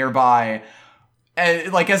 7-Eleven nearby.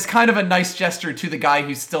 As kind of a nice gesture to the guy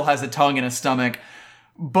who still has a tongue and a stomach.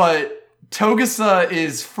 But Togusa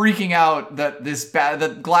is freaking out that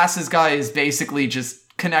that Glasses guy is basically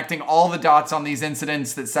just connecting all the dots on these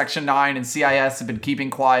incidents that Section 9 and CIS have been keeping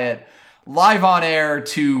quiet. Live on air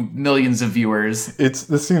to millions of viewers.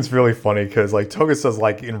 This scene's really funny because Togusa's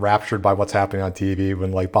enraptured by what's happening on TV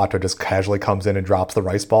when Bato just casually comes in and drops the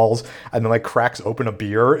rice balls and then cracks open a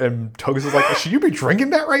beer, and Togusa's should you be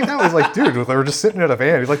drinking that right now? He's dude, they were just sitting at a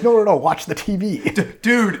van. He's no, watch the TV.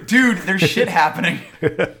 Dude, there's shit happening.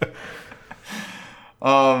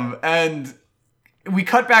 And we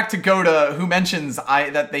cut back to Goda, who mentions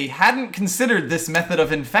that they hadn't considered this method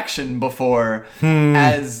of infection before,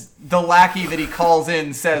 as the lackey that he calls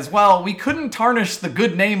in says, well, we couldn't tarnish the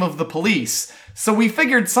good name of the police, so we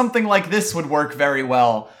figured something like this would work very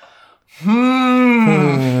well.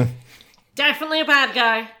 Definitely a bad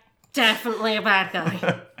guy. Definitely a bad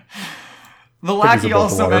guy. The lackey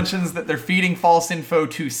also mentions that they're feeding false info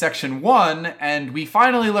to Section 1, and we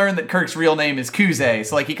finally learn that Kirk's real name is Kuze.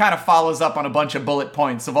 So, like, he kind of follows up on a bunch of bullet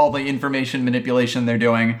points of all the information manipulation they're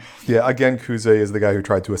doing. Yeah, again, Kuze is the guy who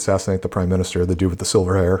tried to assassinate the Prime Minister, the dude with the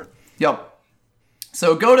silver hair. Yep.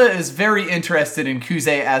 So, Goda is very interested in Kuze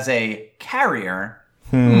as a carrier.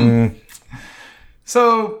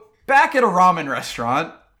 So, back at a ramen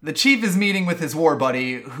restaurant, the chief is meeting with his war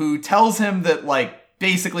buddy, who tells him that, like,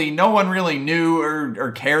 basically no one really knew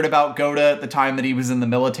or cared about Goda at the time that he was in the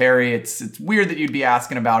military. It's weird that you'd be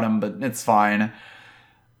asking about him, but it's fine.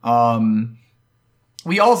 He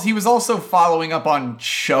was also following up on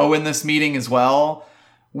Sho in this meeting as well.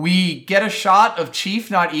 We get a shot of Chief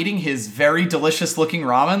not eating his very delicious looking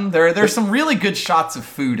ramen. There's some really good shots of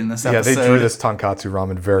food in this episode. Yeah, they drew this tonkatsu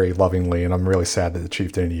ramen very lovingly, and I'm really sad that the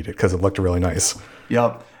Chief didn't eat it because it looked really nice.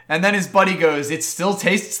 Yep. And then his buddy goes, "It still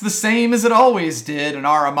tastes the same as it always did." And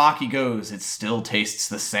Aramaki goes, "It still tastes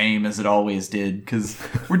the same as it always did." Because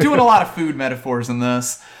we're doing a lot of food metaphors in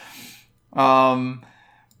this.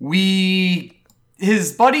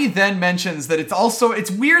 His buddy then mentions that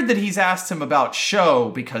it's weird that he's asked him about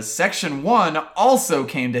Sho because Section 1 also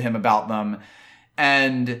came to him about them.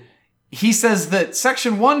 And he says that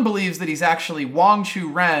Section 1 believes that he's actually Wang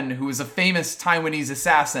Chu-ren, who is a famous Taiwanese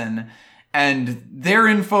assassin. And their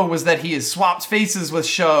info was that he has swapped faces with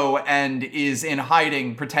Sho and is in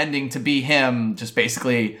hiding, pretending to be him, just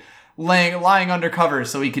basically lying undercover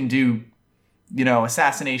so he can do,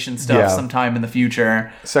 assassination stuff sometime in the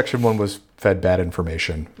future. Section 1 was fed bad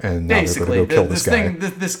information, and now they're going to go kill this guy.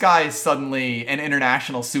 This guy is suddenly an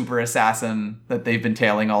international super assassin that they've been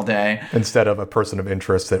tailing all day. Instead of a person of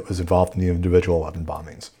interest that was involved in the individual 11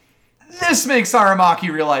 bombings. This makes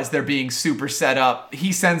Aramaki realize they're being super set up.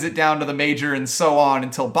 He sends it down to the major and so on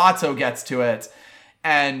until Bato gets to it.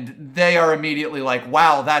 And they are immediately like,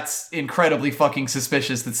 wow, that's incredibly fucking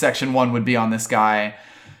suspicious that Section 1 would be on this guy.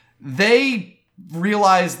 They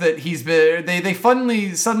realize that he's been... They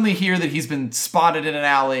suddenly hear that he's been spotted in an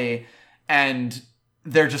alley. And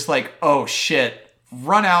they're just like, oh shit.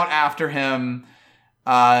 Run out after him.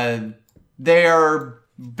 They are...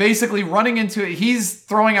 basically running into it. He's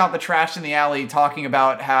throwing out the trash in the alley, talking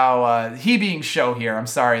about how he being Sho here. I'm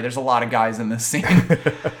sorry, there's a lot of guys in this scene.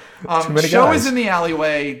 Sho is in the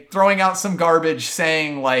alleyway throwing out some garbage,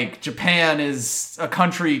 saying like Japan is a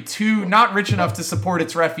country not rich enough to support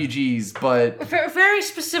its refugees, but very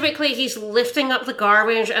specifically, he's lifting up the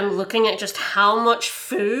garbage and looking at just how much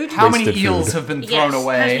food, how many eels have been thrown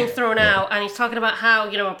away, has been thrown out, and he's talking about how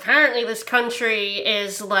apparently this country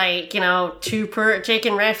is like too poor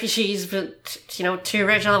taking refugees, but too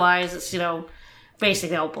rich otherwise. It's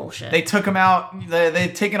basically all bullshit. They took him out.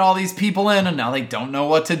 They've taken all these people in, and now they don't know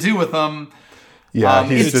what to do with them. Yeah,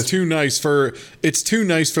 it's too nice for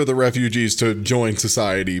the refugees to join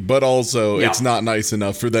society, but also it's not nice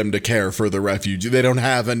enough for them to care for the refugee. They don't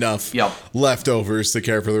have enough leftovers to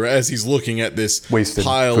care for the. As he's looking at this wasted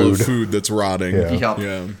pile of food that's rotting.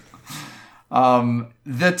 Yeah.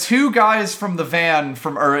 The two guys from the van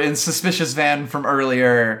in suspicious van from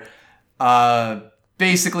earlier,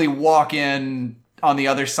 basically walk in on the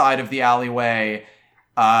other side of the alleyway,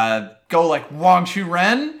 go like Wang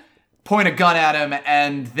Chu-ren, point a gun at him,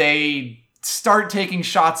 and they start taking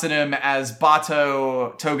shots at him as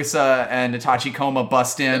Bato, Togusa, and Tachikoma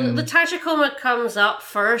bust in. The Tachikoma comes up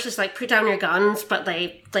first, it's like, put down your guns, but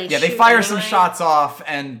they fire anyway. Some shots off,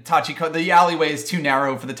 and the alleyway is too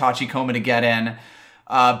narrow for the Tachikoma to get in.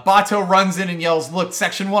 Bato runs in and yells, "Look,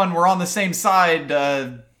 Section 1, we're on the same side,"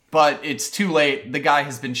 but it's too late. The guy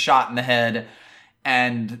has been shot in the head.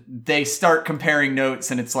 And they start comparing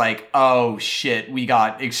notes, and it's like, oh shit, we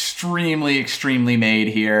got extremely, extremely made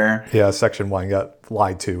here. Yeah, Section 1 got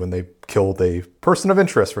lied to, and they killed a person of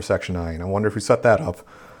interest for Section 9. I wonder who set that up.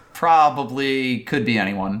 Probably could be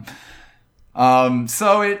anyone.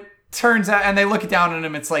 So it turns out, and they look down at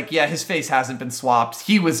him, it's like, yeah, his face hasn't been swapped.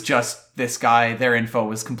 He was just this guy. Their info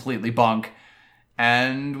was completely bunk.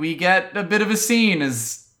 And we get a bit of a scene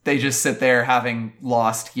as they just sit there having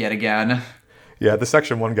lost yet again. Yeah, the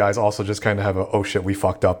Section 1 guys also just kind of have a, oh shit, we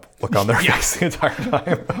fucked up look on their face the entire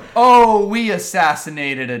time. Oh, we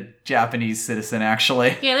assassinated a Japanese citizen,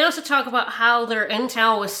 actually. Yeah, they also talk about how their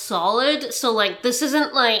intel was solid. So, like, this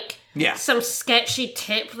isn't like some sketchy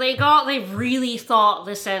tip they got. They really thought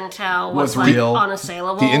this intel was like, real,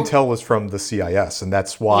 unassailable. The intel was from the CIS, and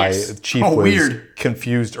that's why Chief was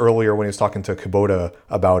confused earlier when he was talking to Kubota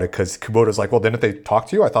about it, because Kubota's like, well, didn't they talk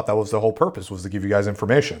to you? I thought that was the whole purpose, was to give you guys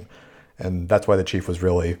information. And that's why the Chief was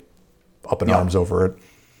really up in arms over it.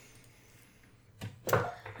 All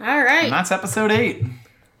right. And that's episode 8.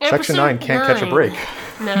 Section 9 can't catch a break.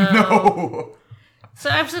 No. So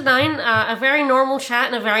episode 9, a very normal chat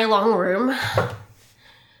in a very long room.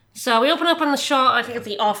 So we open up on the shot, I think, of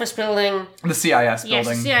the office building. The CIS Yes, building.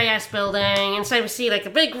 the CIS building. Inside we see like a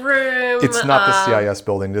big room. It's not the CIS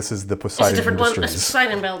building. This is the It's a Poseidon different one. Industries. A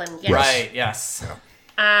Poseidon building. Yes. Right, yes.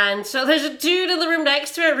 And so there's a dude in the room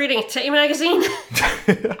next to it reading a titty magazine.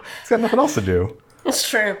 It's got nothing else to do. It's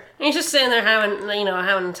true. He's just sitting there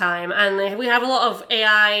having time. And we have a lot of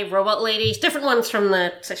AI robot ladies, different ones from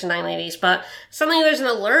the Section 9 ladies, but suddenly there's an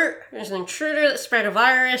alert. There's an intruder that spread a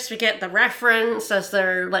virus. We get the reference as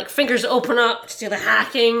their fingers open up to do the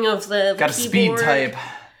hacking of the Got a speed keyboard. type.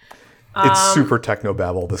 It's super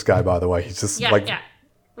technobabble, this guy, by the way. He's just Yeah.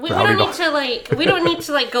 We don't need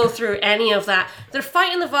to go through any of that. They're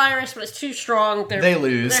fighting the virus, but it's too strong. They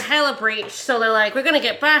lose. They're hella breached, so they're like, we're gonna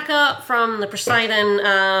get backup from the Poseidon.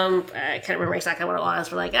 I can't remember exactly what it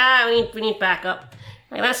was. We're like, we need backup.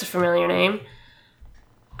 Like, that's a familiar name.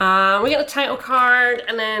 We get the title card,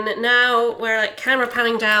 and then now we're camera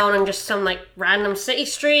panning down on just some random city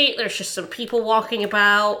street. There's just some people walking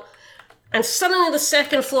about. And suddenly the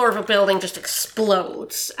second floor of a building just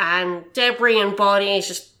explodes, and debris and bodies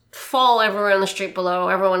just fall everywhere on the street below.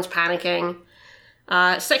 Everyone's panicking.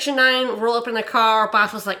 Section 9 roll up in their car.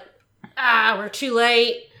 Battle's like, we're too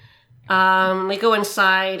late. They go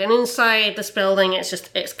inside, and inside this building,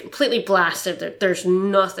 it's completely blasted. There's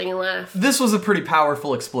nothing left. This was a pretty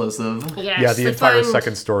powerful explosive. Yes, Yeah, the they entire find-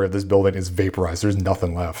 second story of this building is vaporized. There's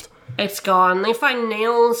nothing left. It's gone. They find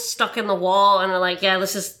nails stuck in the wall, and they're like, "Yeah,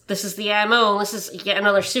 this is the MO. This is yet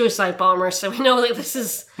another suicide bomber." So we know that this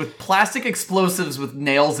is With plastic explosives with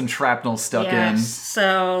nails and shrapnel stuck in.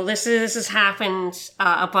 So this has happened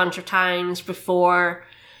a bunch of times before.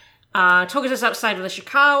 Togusa's outside with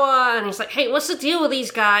Ishikawa, and he's like, "Hey, what's the deal with these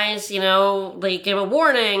guys? They give a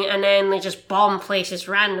warning, and then they just bomb places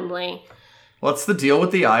randomly." What's the deal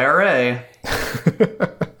with the IRA?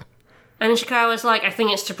 And Ishikawa's like, I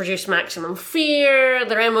think it's to produce maximum fear.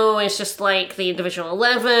 Their MO is just like the Individual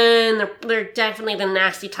 11. They're definitely the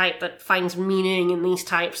nasty type that finds meaning in these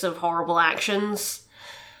types of horrible actions.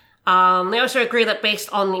 They also agree that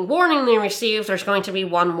based on the warning they received, there's going to be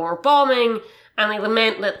one more bombing, and they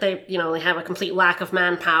lament that they have a complete lack of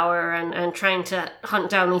manpower, and trying to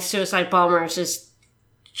hunt down these suicide bombers is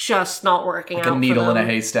just not working out. A needle for in them.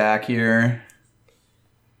 a haystack here.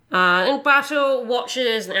 And Bato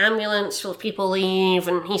watches an ambulance full of people leave,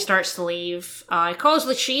 and he starts to leave. He calls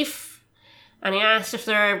the chief, and he asks if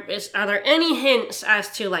are there any hints as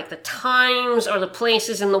to the times or the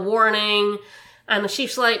places in the warning. And the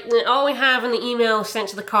chief's like, all we have in the email sent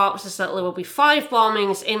to the cops is that there will be 5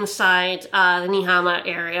 bombings inside the Nihama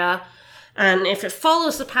area. And if it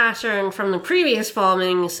follows the pattern from the previous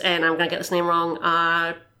bombings, and I'm going to get this name wrong,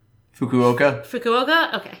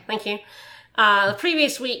 Fukuoka? Okay, thank you. The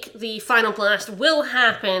previous week, the final blast will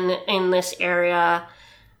happen in this area.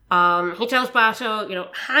 He tells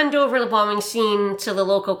Bato, hand over the bombing scene to the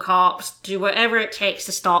local cops, do whatever it takes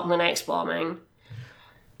to stop the next bombing.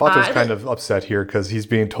 Bato's kind of upset here because he's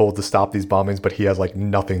being told to stop these bombings, but he has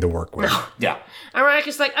nothing to work with. Yeah. And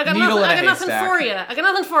Raki's like, I got nothing for you. I got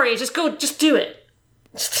nothing for you. Just do it.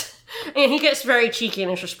 And he gets very cheeky in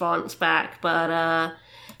his response back, but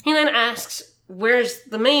he then asks, where's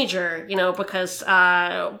the major? Because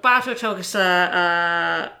Bato,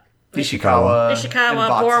 Togusa, Ishikawa,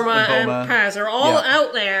 Borma, and Paz are all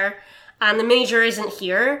out there, and the major isn't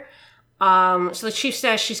here. So the chief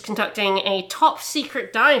says she's conducting a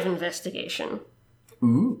top-secret dive investigation.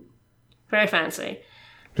 Ooh. Very fancy.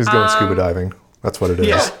 He's going scuba diving. That's what it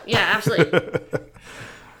is. Yeah, absolutely.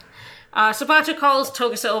 So Bato calls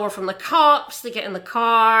Togusa over from the cops. They get in the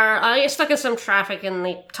car. They get stuck in some traffic, and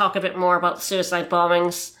they talk a bit more about the suicide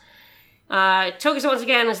bombings. Togusa once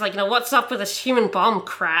again is like, what's up with this human bomb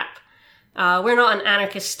crap? We're not an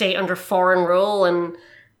anarchist state under foreign rule. And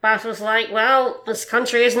Bato's like, well, this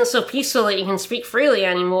country isn't so peaceful that you can speak freely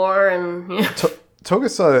anymore. And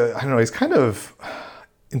Togusa, I don't know, he's kind of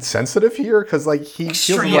insensitive here because he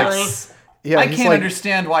Extremely. feels I can't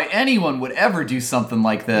understand why anyone would ever do something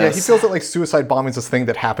like this. Yeah, he feels that suicide bombing is this thing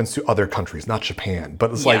that happens to other countries, not Japan. But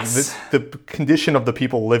it's the condition of the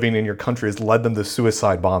people living in your country has led them to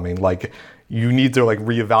suicide bombing. You need to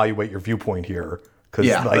reevaluate your viewpoint here because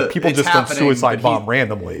people just don't suicide bomb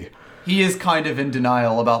randomly. He is kind of in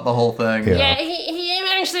denial about the whole thing. Yeah, he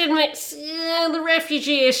eventually admits the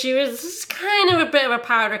refugee issue is kind of a bit of a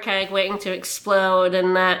powder keg waiting to explode,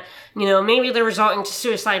 and that, maybe they're resorting to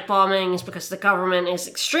suicide bombings because the government is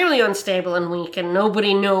extremely unstable and weak, and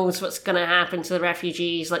nobody knows what's going to happen to the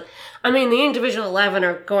refugees. The Individual 11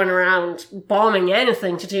 are going around bombing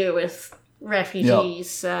anything to do with refugees.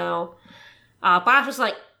 So Bato's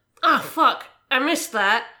like, oh, fuck, I missed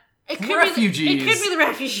that. It could Refugees. It could be the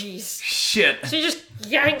refugees. Shit. So he just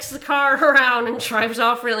yanks the car around and drives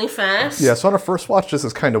off really fast. Yeah, so on a first watch, this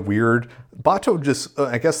is kind of weird. Bato just,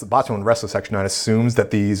 I guess Bato and the rest of Section 9 assumes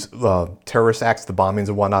that these terrorist acts, the bombings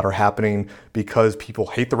and whatnot, are happening because people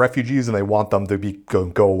hate the refugees and they want them to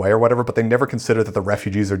go away or whatever, but they never consider that the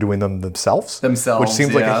refugees are doing them themselves. Which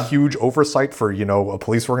seems like a huge oversight for, a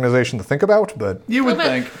police organization to think about, but... You would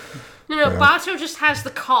think. No, Bato just has the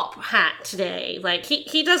cop hat today. Like,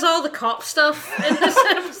 he does all the cop stuff in this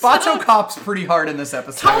episode. Bato cops pretty hard in this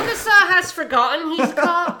episode. Togusa has forgotten he's a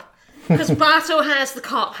cop, because Bato has the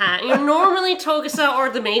cop hat. Normally Togusa or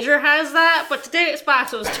the Major has that, but today it's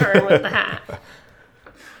Bato's turn with the hat.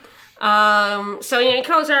 So he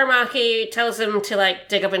calls Aramaki, tells him to,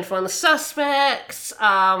 dig up info on the suspects,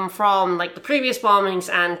 from, the previous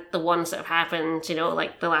bombings and the ones that have happened,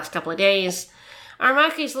 the last couple of days.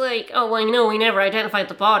 Aramaki's like, oh, well, we never identified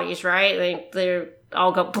the bodies, right? They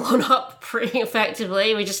all got blown up pretty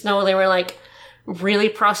effectively. We just know they were, really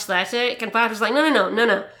prosthetic. And Bato's like,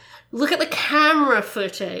 no. Look at the camera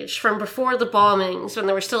footage from before the bombings when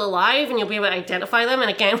they were still alive, and you'll be able to identify them.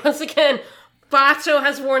 And again, once again, Bato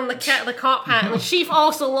has worn the cop hat, and the chief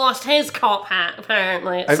also lost his cop hat,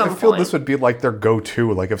 apparently, at some point. I feel this would be, their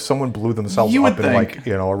go-to. If someone blew themselves up in,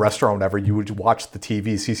 a restaurant or whatever, you would watch the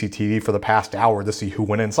CCTV for the past hour to see who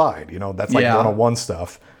went inside. That's, one-on-one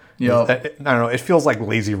stuff. Yep. I don't know. It feels like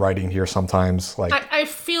lazy writing here sometimes. I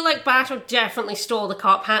feel like Bato definitely stole the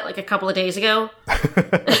cop hat, a couple of days ago.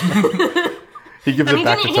 He gives it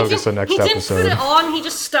back to Togusa next episode. He didn't put it on, he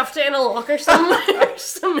just stuffed it in a locker somewhere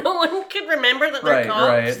so no one could remember that they're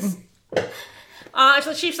cops. Right. So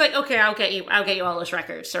the chief's like, okay, I'll get you all those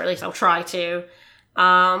records, or at least I'll try to.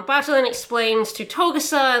 Bato then explains to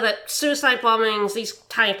Togusa that suicide bombings, these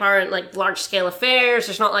type aren't large-scale affairs.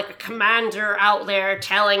 There's not a commander out there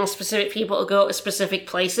telling specific people to go to specific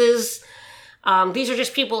places. These are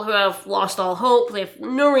just people who have lost all hope. They have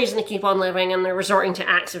no reason to keep on living, and they're resorting to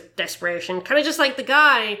acts of desperation. Kind of just like the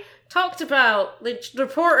guy talked about, the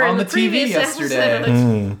reporter on in the previous TV yesterday.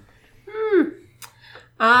 Episode.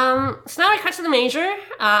 So now I cut to the Major,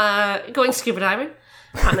 going scuba diving.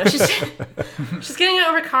 No, she's getting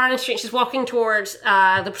out of her car in the street. She's walking towards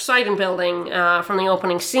the Poseidon building from the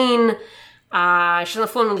opening scene. She's on the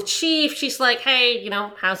phone with the chief. She's like, hey,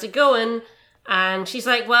 how's it going? And she's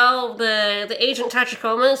like, well, the Agent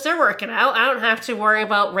Tachikomas, they're working out. I don't have to worry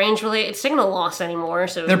about range-related signal loss anymore.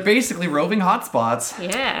 So they're basically roving hotspots.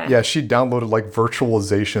 Yeah. Yeah, she downloaded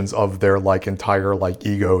virtualizations of their entire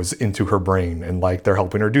egos into her brain, and they're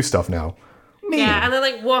helping her do stuff now. Yeah, and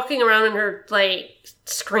they're walking around in her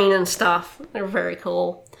screen and stuff. They're very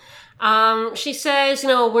cool. She says,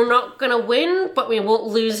 we're not gonna win, but we won't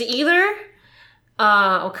lose either.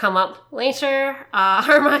 It'll come up later.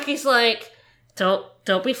 Aramaki's like,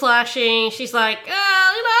 don't be flashy. She's like,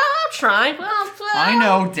 I'll try. Well, I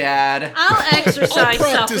know, Dad. I'll exercise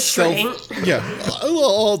self-restraint.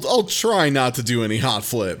 I'll try not to do any hot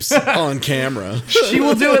flips on camera. She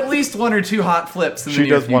will do at least one or two hot flips in the near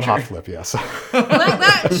future. She does one hot flip, yes.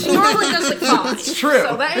 She normally does the cock. It's true.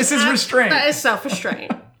 So this is restraint. That is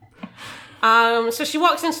self-restraint. So she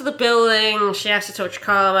walks into the building. She asks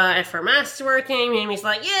Tochikawa if her mask's working. Mimi's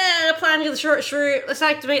like, yeah, I plan to do the short route. Let's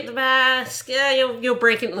activate the mask. Yeah, you'll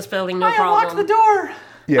break into this building, no problem. Lock the door.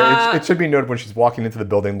 Yeah, it should be noted when she's walking into the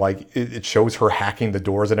building, it shows her hacking the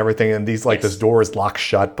doors and everything, and these this door is locked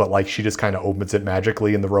shut, but she just kind of opens it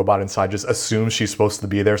magically, and the robot inside just assumes she's supposed to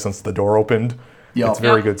be there since the door opened. Yep. It's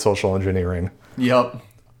very good social engineering. Yep.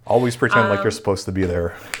 Always pretend like you're supposed to be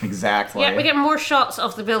there. Exactly. Yeah, we get more shots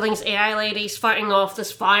of the building's AI ladies fighting off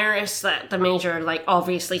this virus that the Major,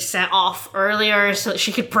 obviously set off earlier so that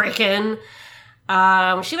she could break in.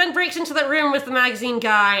 She then breaks into that room with the magazine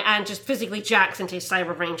guy and just physically jacks into his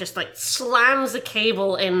cyberbrain, just slams the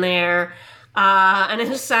cable in there. And it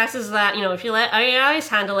assesses that, if you let AIs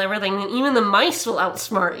handle everything, then even the mice will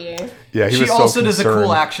outsmart you. Yeah, she also does a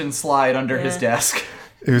cool action slide under his desk.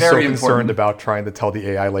 He was very concerned about trying to tell the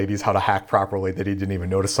AI ladies how to hack properly that he didn't even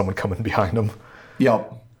notice someone coming behind him.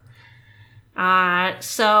 Yep.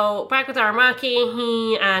 So, back with Aramaki,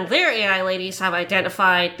 he and their AI ladies have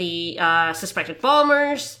identified the suspected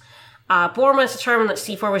bombers. Borma has determined that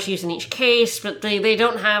C4 was used in each case, but they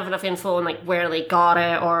don't have enough info on where they got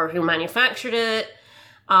it or who manufactured it.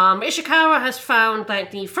 Ishikawa has found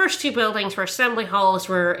that the first two buildings were assembly halls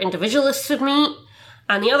where individualists would meet,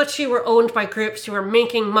 and the other two were owned by groups who were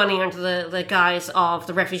making money under the guise of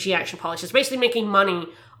the refugee action policies, basically making money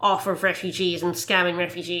off of refugees and scamming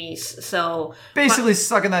refugees. So basically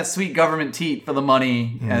sucking that sweet government teat for the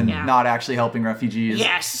money and not actually helping refugees.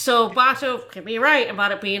 Yes, so Bato could be right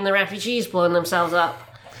about it being the refugees blowing themselves up.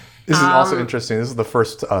 This is also interesting. This is the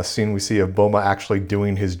first scene we see of Boma actually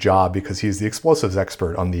doing his job because he's the explosives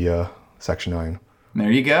expert on the Section 9.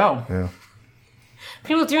 There you go. Yeah.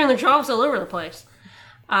 People doing their jobs all over the place.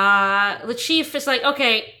 The chief is like,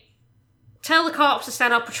 okay, tell the cops to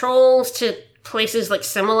send out patrols to places like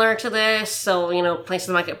similar to this, so, you know, places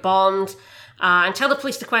that might get bombed. And tell the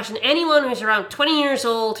police to question anyone who's around 20 years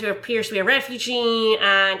old who appears to be a refugee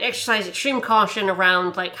and exercise extreme caution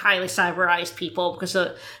around, like, highly cyberized people because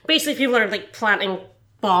basically people are, like, planting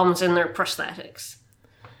bombs in their prosthetics.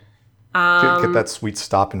 Get that sweet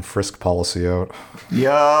stop and frisk policy out.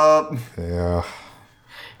 Yup. Yeah.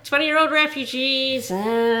 20-year-old refugees.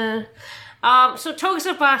 So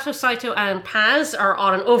Togusa, Bato, Saito, and Paz are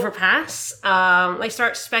on an overpass. They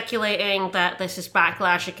start speculating that this is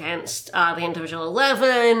backlash against the Individual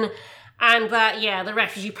 11, and that, the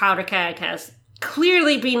refugee powder keg has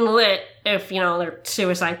clearly been lit if, you know, they're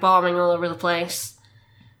suicide bombing all over the place.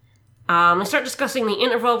 They start discussing the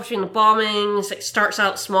interval between the bombings. It starts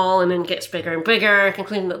out small and then gets bigger and bigger,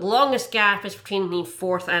 concluding that the longest gap is between the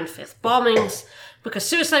 4th and 5th bombings, because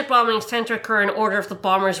suicide bombings tend to occur in order of the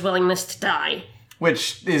bomber's willingness to die.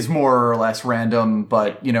 Which is more or less random,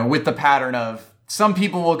 but, you know, with the pattern of some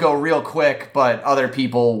people will go real quick, but other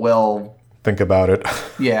people will... think about it.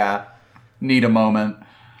 Need a moment.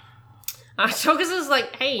 Togusa's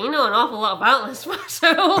like, hey, you know an awful lot about this,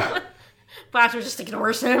 Bato. Bato just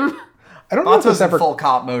ignores him. I don't know if this ever... full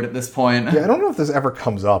cop mode at this point. Yeah, I don't know if this ever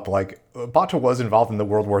comes up. Like, Bato was involved in the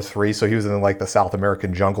World War III, so he was in, like, the South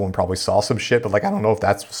American jungle and probably saw some shit, but, like, I don't know if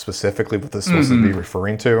that's specifically what this is supposed to be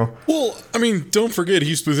referring to. Well, I mean, don't forget,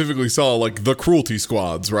 he specifically saw, like, the cruelty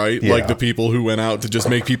squads, right? Yeah. Like, the people who went out to just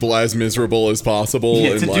make people as miserable as possible.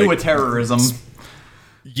 Yeah, and, to do with terrorism.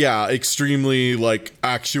 Yeah, extremely, like,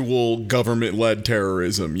 actual government-led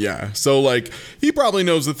terrorism, yeah. So, like, he probably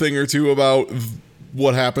knows a thing or two about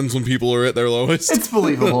what happens when people are at their lowest. It's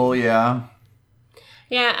believable, yeah.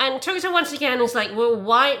 Yeah, and Togusa once again is like, well,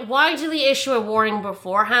 why do they issue a warning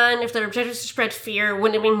beforehand? If their objective is to spread fear,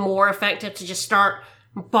 wouldn't it be more effective to just start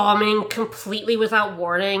bombing completely without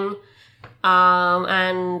warning?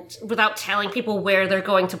 And without telling people where they're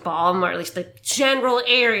going to bomb, or at least the general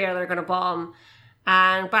area they're going to bomb.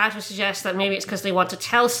 And Bato suggests that maybe it's because they want to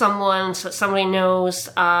tell someone so that somebody knows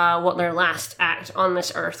what their last act on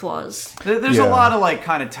this earth was. There's a lot of, like,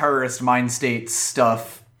 kind of terrorist mind state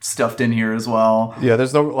stuff stuffed in here as well. Yeah,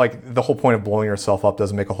 there's no, like, the whole point of blowing yourself up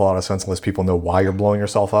doesn't make a whole lot of sense unless people know why you're blowing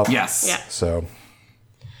yourself up. Yes. Yeah.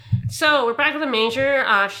 So we're back with the Major.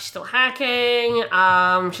 She's still hacking.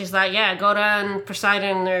 She's like, Goda and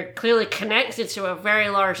Poseidon, they're clearly connected to a very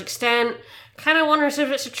large extent. Kind of wonders if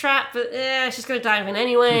it's a trap, but she's going to dive in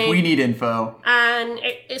anyway. We need info. And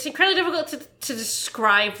it's incredibly difficult to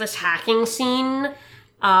describe this hacking scene.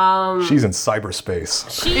 She's in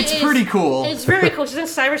cyberspace. It's pretty cool. It's very cool. She's in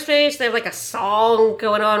cyberspace. They have, like, a song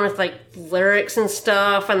going on with, like, lyrics and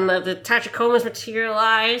stuff, and the Tachikomas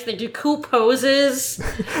materialize. They do cool poses.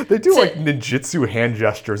 They do, like, ninjutsu hand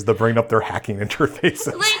gestures to bring up their hacking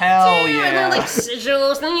interfaces. Hell yeah. And they're, like,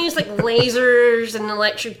 sigils, and they use, like, lasers and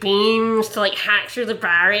electric beams to, like, hack through the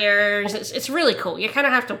barriers. It's really cool. You kind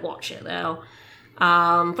of have to watch it, though.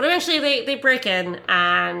 But eventually they break in,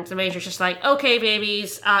 and the Major's just like, okay,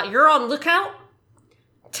 babies, you're on lookout.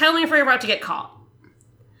 Tell me if you're about to get caught.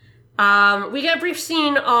 We get a brief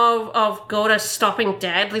scene of Goda stopping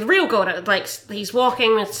dead. Like, real Goda, like, he's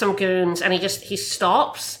walking with some goons, and he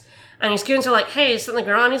stops. And his goons are like, hey, is something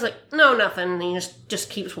going on? He's like, no, nothing. And he just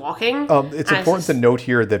keeps walking. It's important to note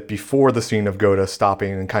here that before the scene of Goda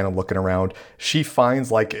stopping and kind of looking around, she finds,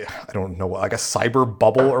 like, I don't know, like a cyber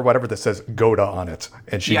bubble or whatever that says Goda on it.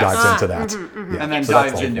 And she dives into that. Yeah, and then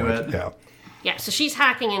dives into it. Yeah, so she's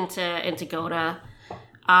hacking into Goda.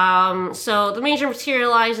 So the Major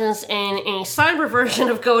materializes in a cyber version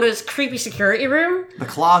of Goda's creepy security room. The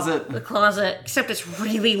closet, except it's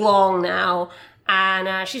really long now.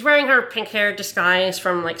 And she's wearing her pink hair disguise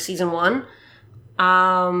from, like, season 1.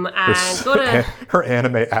 And Goda... Her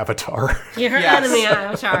anime avatar. Yeah, her anime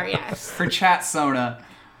avatar, yes. Her chat Sona.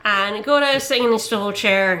 And Goda is sitting in his swivel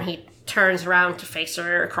chair, and he turns around to face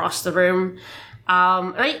her across the room.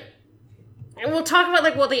 And we'll talk about,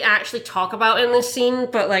 like, what they actually talk about in this scene,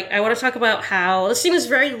 but, like, I want to talk about how... The scene is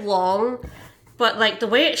very long, but, like, the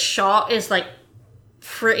way it's shot is, like,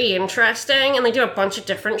 pretty interesting, and they do a bunch of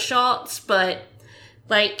different shots, but...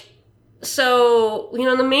 Like, so, you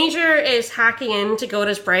know, the Major is hacking into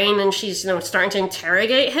Goda's brain, and she's, you know, starting to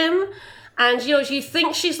interrogate him. And, you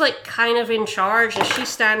think she's, like, kind of in charge, and she's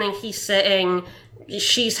standing, he's sitting,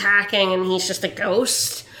 she's hacking, and he's just a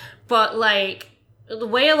ghost. But, like, the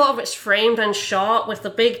way a lot of it's framed and shot with the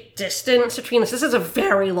big distance between this is a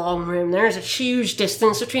very long room. There's a huge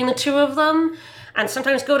distance between the two of them. And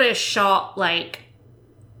sometimes Goda is shot, like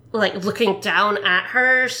looking down at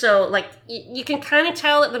her. So, like, you can kind of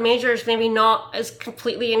tell that the Major is maybe not as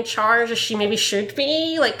completely in charge as she maybe should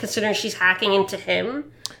be, like, considering she's hacking into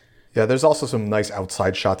him. Yeah, there's also some nice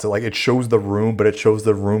outside shots that, like, it shows the room, but it shows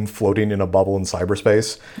the room floating in a bubble in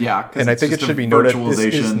cyberspace. Yeah, and I think it should be noted, this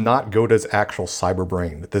is not Goda's actual cyber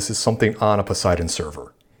brain. This is something on a Poseidon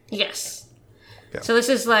server. Yes. Yeah. So this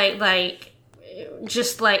is like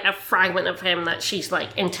just like a fragment of him that she's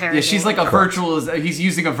like interrogating. Yeah, she's like a virtual. He's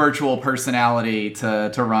using a virtual personality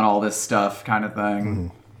to run all this stuff, kind of thing. Mm-hmm.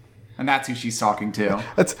 And that's who she's talking to.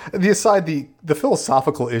 That's the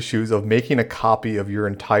philosophical issues of making a copy of your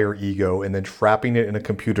entire ego and then trapping it in a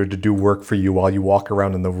computer to do work for you while you walk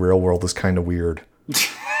around in the real world is kind of weird.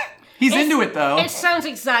 He's into it, though. It sounds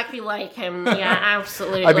exactly like him. Yeah,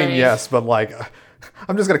 absolutely. I mean, yes, but like,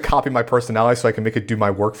 I'm just going to copy my personality so I can make it do my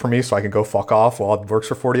work for me so I can go fuck off while it works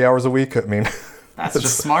for 40 hours a week. I mean, that's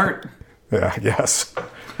just smart. Yeah, yes.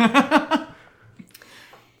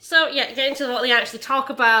 So, yeah, getting to what they actually talk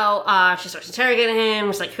about, she starts interrogating him.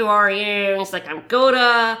 He's like, who are you? And he's like, I'm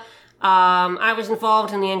Goda. I was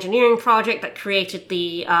involved in the engineering project that created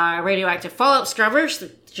the radioactive fallout scrubbers,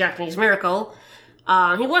 the Japanese miracle.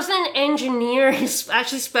 He wasn't an engineer. He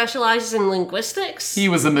actually specializes in linguistics. He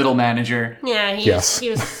was a middle manager. Yeah, he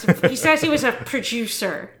says he was a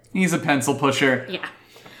producer. He's a pencil pusher. Yeah.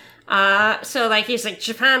 So, like, he's like,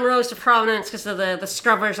 Japan rose to prominence because of the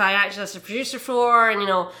scrubbers I acted as a producer for,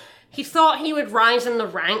 and, he thought he would rise in the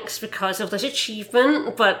ranks because of this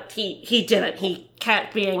achievement, but he didn't. He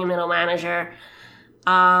kept being a middle manager.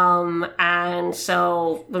 And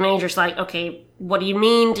so the Major's like, okay, what do you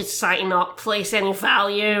mean? Did society not place any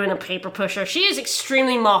value in a paper pusher? She is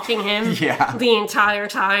extremely mocking him the entire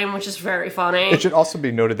time, which is very funny. It should also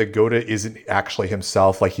be noted that Goda isn't actually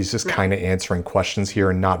himself. Like, he's just kind of answering questions here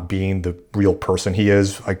and not being the real person he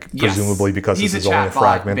is, like, presumably because this is only a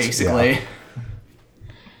fragment. Basically. Yeah.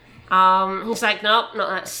 He's like, nope, not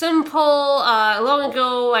that simple. Long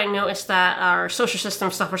ago, I noticed that our social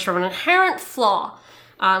system suffers from an inherent flaw.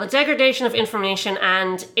 The degradation of information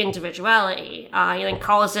and individuality. He then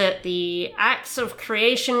calls it the acts of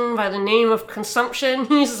creation by the name of consumption.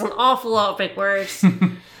 He uses an awful lot of big words.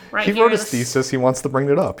 Right, he wrote his thesis. He wants to bring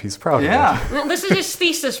it up. He's proud of it. This is his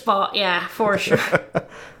thesis bot, yeah, for sure.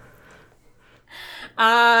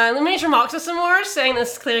 The Major mocks us some more, saying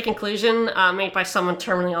this clear conclusion made by someone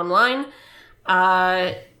terminally online.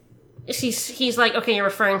 He's like, okay, you're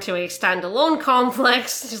referring to a standalone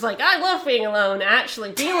complex. She's like, I love being alone,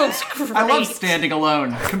 actually. Being alone's great. I love standing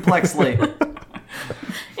alone, complexly.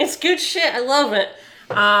 It's good shit, I love it.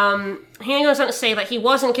 He goes on to say that he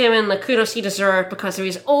wasn't given the kudos he deserved because of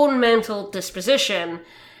his own mental disposition.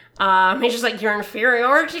 He's just like, your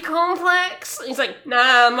inferiority complex? He's like,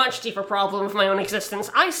 nah, much deeper problem with my own existence.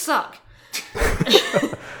 I suck.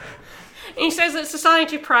 He says that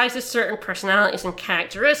society prizes certain personalities and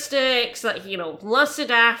characteristics that, lusted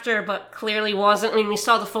after, but clearly wasn't. I mean, we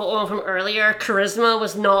saw the photo of him earlier. Charisma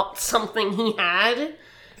was not something he had.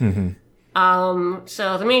 Mm-hmm.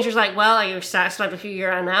 So the Major's like, well, are you satisfied with who you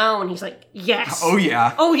are now? And he's like, yes. Oh,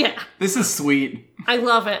 yeah. Oh, yeah. This is sweet. I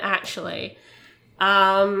love it, actually.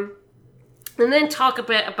 And then talk a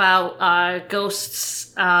bit about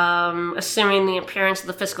ghosts assuming the appearance of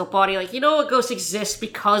the physical body. Like, a ghost exists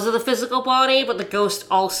because of the physical body, but the ghost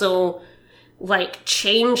also, like,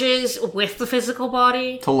 changes with the physical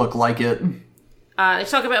body. To look like it. They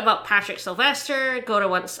talk a bit about Patrick Sylvester. Goda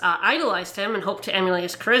once idolized him and hoped to emulate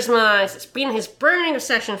his charisma. It's been his burning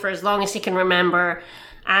obsession for as long as he can remember.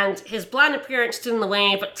 And his bland appearance stood in the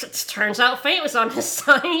way, but it turns out fate was on his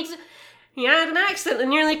side. He had an accident that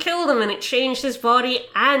nearly killed him, and it changed his body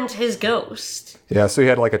and his ghost. Yeah, so he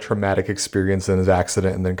had like a traumatic experience in his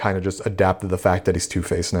accident and then kind of just adapted the fact that he's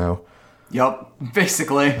Two-Face now. Yup,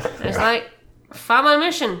 basically. It's like, found my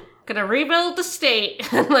mission. Gonna rebuild the state.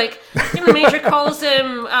 Like, the Major calls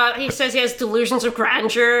him, he says he has delusions of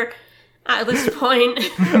grandeur at this point.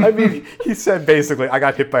 I mean, he said basically, I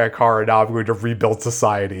got hit by a car and now I'm going to rebuild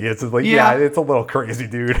society. It's like, yeah it's a little crazy,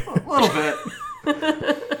 dude. A little bit.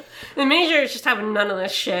 The Major is just having none of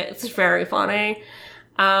this shit. It's very funny.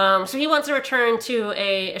 So he wants to return to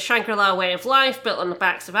a Shangri-La way of life built on the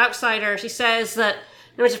backs of outsiders. He says that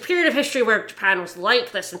there was a period of history where Japan was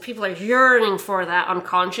like this, and people are yearning for that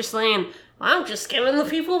unconsciously, and I'm just giving the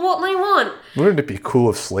people what they want. Wouldn't it be cool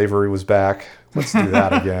if slavery was back? Let's do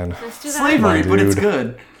that again. Let's do that. Slavery, but it's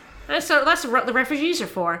good. So that's what the refugees are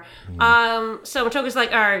for. So Matoga's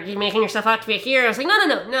like, are you making yourself out to be a hero? I was like, no,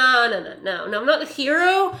 I'm not the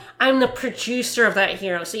hero. I'm the producer of that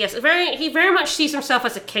hero. So yes, he very much sees himself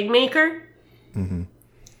as a kingmaker. Mm-hmm.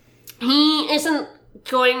 He isn't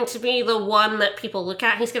going to be the one that people look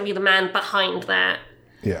at. He's going to be the man behind that.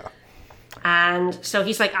 Yeah. And so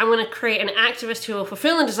he's like, I'm going to create an activist who will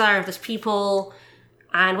fulfill the desire of this people.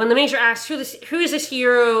 And when the Major asks, who is this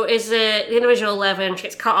hero? Is it the individual 11? She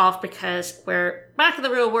gets cut off because we're back in the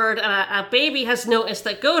real world, and a baby has noticed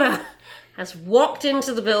that Goda has walked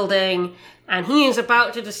into the building, and he is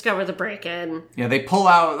about to discover the break-in. Yeah, they pull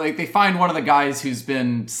out, like, they find one of the guys who's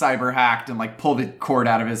been cyber hacked and, like, pull the cord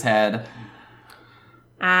out of his head.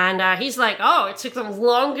 And he's like, oh, it took them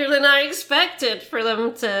longer than I expected for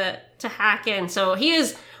them to hack in. So he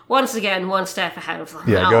is, once again, one step ahead of them.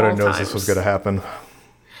 Yeah, Goda knows this was going to happen.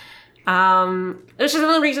 This is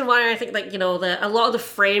another reason why I think, like, you know, a lot of the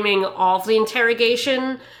framing of the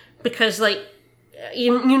interrogation, because, like,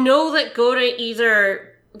 you know that Goda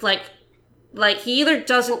either, like he either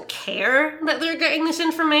doesn't care that they're getting this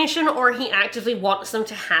information, or he actively wants them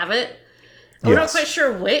to have it. I'm not quite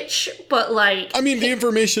sure which, but, like... I mean, the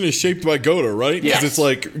information is shaped by Goda, right? Because it's,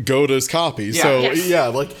 like, Goda's copy. Yeah. So,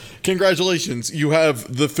 Yes. like, congratulations. You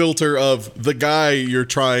have the filter of the guy you're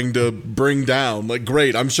trying to bring down. Like,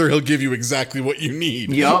 great. I'm sure he'll give you exactly what you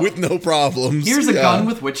need. Yup. With no problems. Here's a gun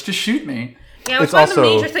with which to shoot me. Yeah, it's also... the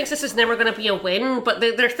Major thinks this is never going to be a win, but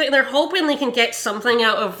they're hoping they can get something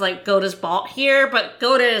out of, like, Goda's bot here, but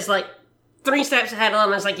Goda is, like, 3 steps ahead of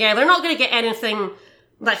them. It's like, yeah, they're not going to get anything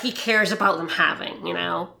that he cares about them having, you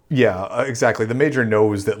know? Yeah, exactly. The Major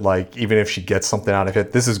knows that, like, even if she gets something out of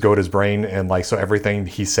it, this is Goda's brain, and, like, so everything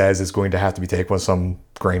he says is going to have to be taken with some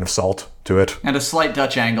grain of salt to it. And a slight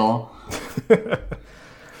Dutch angle. There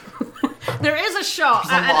is a shot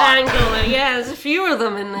at an angle. Yeah, there's a few of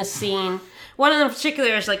them in this scene. One of them in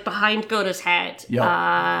particular is, like, behind Goda's head. Yep.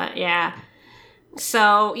 Yeah.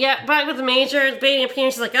 So, yeah, back with the Major, the baby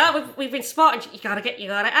appears, like, oh, we've been spotted. You gotta get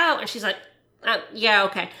out. And she's like, yeah,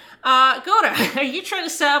 okay. Goda, are you trying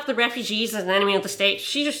to set up the refugees as an enemy of the state?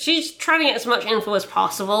 She's trying to get as much info as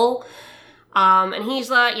possible. And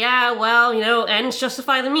he's like, yeah, well, you know, ends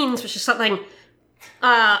justify the means, which is something...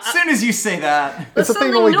 as soon as you say that... It's a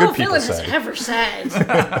thing only good people say. No villain has ever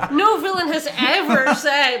said. No villain has ever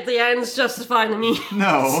said the ends justify the means.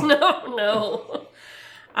 No. No.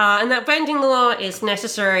 And that bending the law is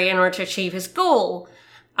necessary in order to achieve his goal.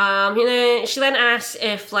 She then asks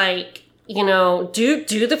if, like... You know, do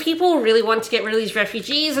the people really want to get rid of these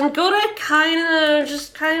refugees? And Goda kind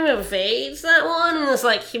of evades that one. And it's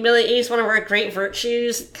like, humility is one of our great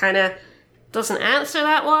virtues. Kind of doesn't answer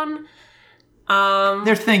that one.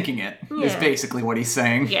 They're thinking it, is basically what he's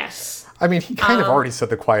saying. Yes. I mean, he kind of already said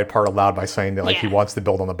the quiet part aloud by saying that, like, he wants to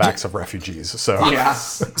build on the backs of refugees. So Yeah.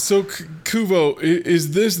 So, Kuvo,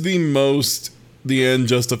 is this the most... the end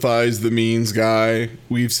justifies the means guy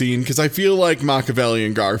we've seen? Because I feel like Machiavelli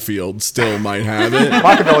and Garfield still might have it.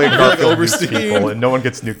 Machiavelli and Garfield Oberstein. people, and no one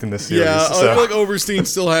gets nuked in this series. Yeah, so. I feel like Oberstein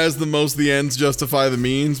still has the most the ends justify the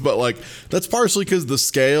means, but, like, that's partially because the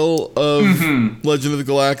scale of Legend of the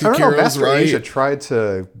Galactic I don't know, Heroes, Master right? Asia tried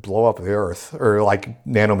to blow up the Earth, or, like,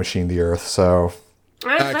 nanomachine the Earth, so...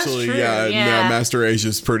 Actually, that's true, yeah, Master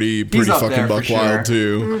Asia's pretty He's up fucking there for buck wild sure.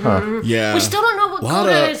 too. Huh. Yeah, We still don't know what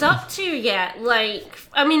Goda is up to yet. Like,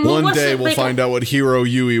 I mean, one day we'll find out what Hiro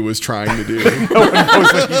Yui was trying to do.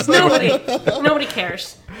 Nobody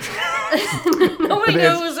cares. Nobody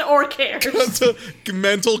knows or cares. That's a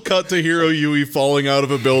mental cut to Hiro Yui falling out of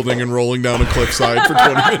a building and rolling down a cliffside for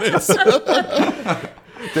 20 minutes. To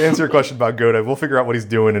answer your question about Goda, we'll figure out what he's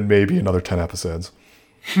doing in maybe another 10 episodes.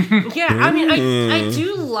 Yeah, I mean, I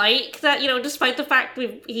do like that, you know, despite the fact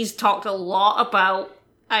he's talked a lot about,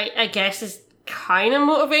 I guess, his kind of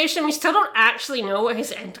motivation, we still don't actually know what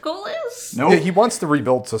his end goal is. Nope. Yeah, he wants to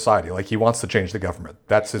rebuild society. Like, he wants to change the government.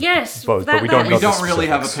 That's his boast, but we don't know. We don't really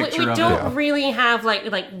have a picture we of don't it. really have,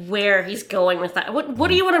 like where he's going with that. What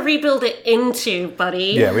do you want to rebuild it into,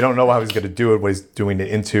 buddy? Yeah, we don't know how he's going to do it, what he's doing it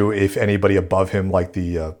into, if anybody above him, like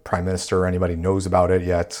the Prime Minister or anybody, knows about it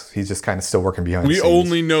yet. He's just kind of still working behind the We scenes.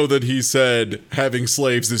 only know that he said having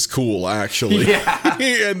slaves is cool, actually. Yeah.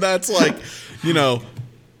 And that's like, you know,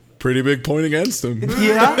 pretty big point against him.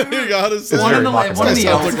 Yeah. You gotta say. One in the Machiavelli.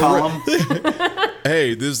 else column.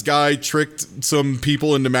 hey, this guy tricked some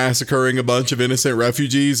people into massacring a bunch of innocent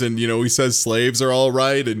refugees, and, he says slaves are all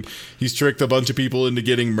right, and he's tricked a bunch of people into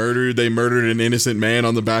getting murdered. They murdered an innocent man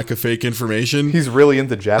on the back of fake information. He's really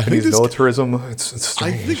into Japanese militarism. It's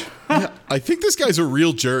strange. I think this guy's a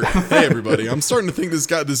real jerk. Hey, everybody, I'm starting to think this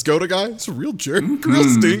Gota guy, is a real jerk. Real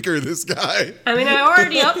stinker, this guy. I mean, I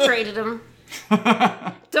already upgraded him.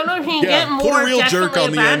 Don't know if he can get more. Put a real jerk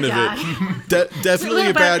on the end guy. of it. Definitely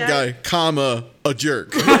a bad guy, comma, a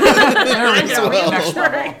jerk. There we go. Next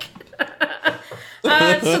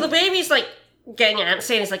level. So the baby's like getting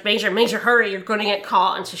antsy, and he's like, Major, hurry, you're going to get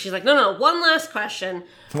caught. And so she's like, no, one last question.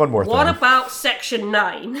 One more thing. What about Section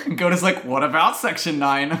 9? Goda's like, what about Section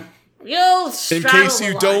 9? In case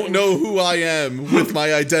you don't know who I am, with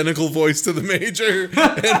my identical voice to the Major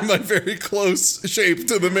and my very close shape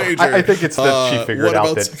to the Major. I think it's that she figured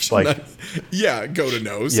out that, like... 9? Yeah, Gota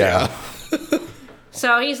knows. Yeah.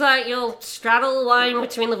 So he's like, you'll straddle the line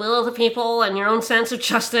between the will of the people and your own sense of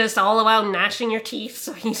justice, all the while gnashing your teeth.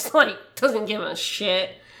 So he's like, doesn't give a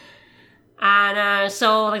shit. And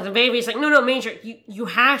so like the baby's like, no, Major, you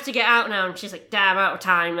have to get out now. And she's like, Dad, I'm out of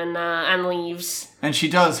time, and leaves. And she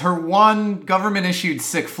does her one government-issued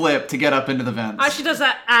sick flip to get up into the vents. She does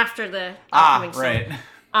that after the... right.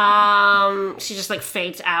 She just like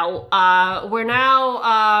fades out. We're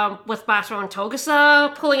now with Bato and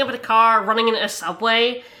Togusa pulling up in a car, running into a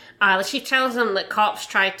subway. She tells them that cops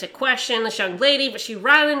tried to question this young lady, but she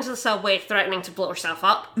ran into the subway threatening to blow herself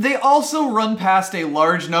up. They also run past a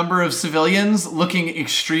large number of civilians looking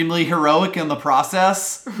extremely heroic in the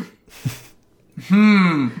process.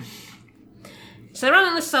 So they run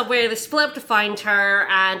in the subway, they split up to find her,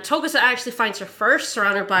 and Togusa actually finds her first,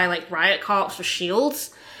 surrounded by like riot cops with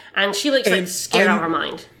shields, and she looks like scared out of her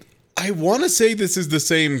mind. I want to say this is the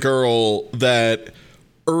same girl that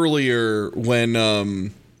earlier when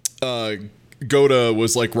Gota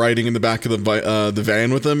was like riding in the back of the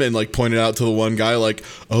van with him and like pointed out to the one guy like,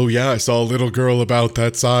 oh yeah, I saw a little girl about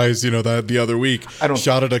that size, that the other week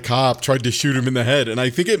shot at a cop, tried to shoot him in the head. And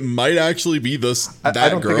I think it might actually be that I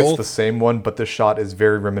don't girl. think it's the same one, but this shot is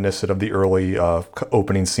very reminiscent of the early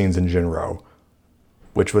opening scenes in Jinro,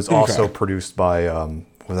 which was also produced by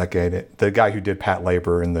was that guy, the guy who did Pat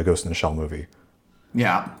Labor in the Ghost in the Shell movie.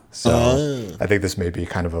 Yeah. So I think this may be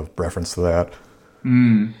kind of a reference to that.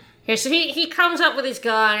 Here, so he comes up with his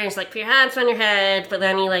gun, and he's like, put your hands on your head, but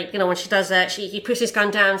then he like, when she does that, he puts his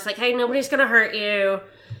gun down, it's like, hey, nobody's gonna hurt you.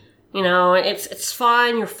 It's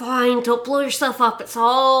fine, you're fine, don't blow yourself up, it's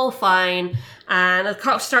all fine. And the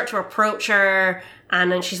cops start to approach her,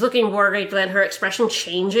 and then she's looking worried, but then her expression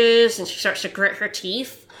changes, and she starts to grit her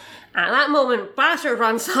teeth. And at that moment, Bato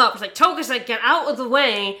runs up, like, Togusa, get out of the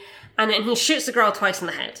way, and then he shoots the girl twice in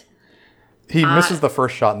the head. He misses the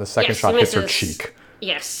first shot, and the second shot hits her cheek.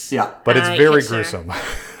 Yes. Yeah. But it's very gruesome.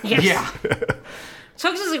 Yes. Yeah.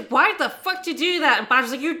 Togusa's like, why the fuck did you do that? And Bato's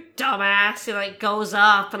like, you dumbass. He like goes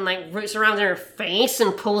up and like roots around in her face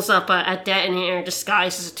and pulls up a detonator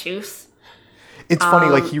disguised as a tooth. It's funny,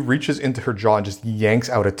 like he reaches into her jaw and just yanks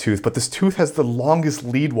out a tooth, but this tooth has the longest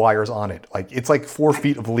lead wires on it. Like it's like 4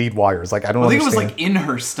 feet of lead wires. Like I don't understand. I think it was like in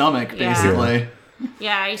her stomach, basically.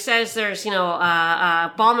 Yeah, he says there's,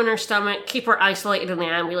 a bomb in her stomach, keep her isolated in the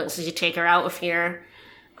ambulance as you take her out of here.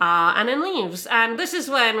 And then leaves. And this is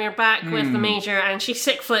when we're back with the Major, and she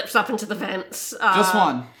sick flips up into the vents. Just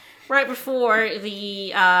one. Right before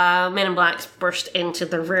the Men in Blacks burst into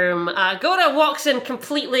the room. Gota walks in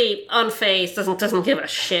completely unfazed, doesn't give a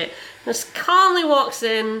shit. Just calmly walks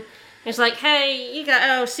in. He's like,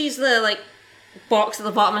 hey, sees the, box at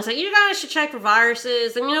the bottom and is like, you guys should check for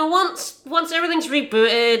viruses. And, once everything's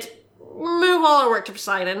rebooted, move all our work to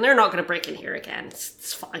Poseidon. They're not going to break in here again.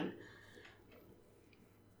 It's fine.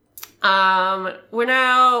 We're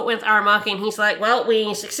now with Aramaki, and he's like, well,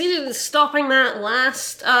 we succeeded in stopping that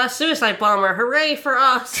last suicide bomber. Hooray for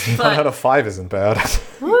us. 1 out of 5 isn't bad.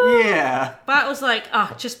 Yeah. But was like,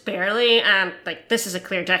 just barely, and this is a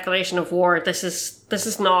clear declaration of war. This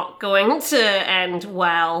is not going to end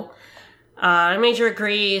well. Major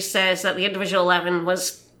agrees, says that the Individual 11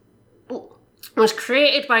 was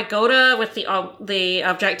created by Gota with the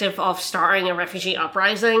objective of starting a refugee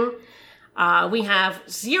uprising. We have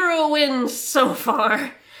 0 wins so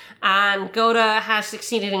far, and Gota has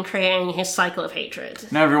succeeded in creating his cycle of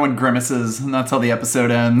hatred. Now everyone grimaces, and that's how the episode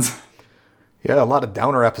ends. Yeah, a lot of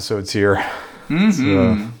downer episodes here.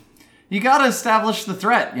 Mm-hmm. You gotta establish the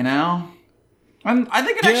threat, And I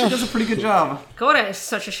think it actually does a pretty good job. Gota is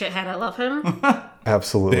such a shithead. I love him.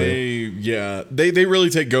 Absolutely. They really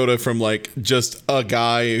take Gota from like just a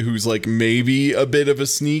guy who's like maybe a bit of a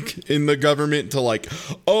sneak in the government to like,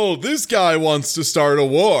 oh, this guy wants to start a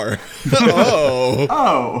war.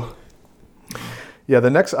 Oh. Yeah, the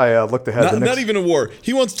next I looked ahead. Not even a war.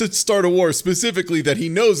 He wants to start a war specifically that he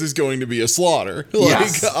knows is going to be a slaughter.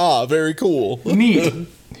 Yes. Very cool. Neat.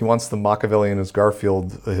 He wants the Machiavellian as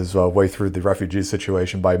Garfield his way through the refugee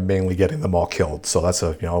situation by mainly getting them all killed. So that's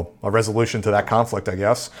a resolution to that conflict, I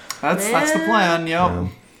guess. That's the plan. Yep.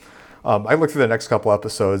 I looked through the next couple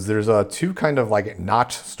episodes. There's two kind of like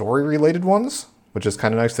not story related ones, which is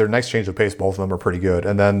kind of nice. They're a nice change of pace. Both of them are pretty good.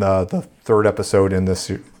 And then the third episode in this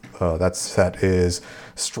that set is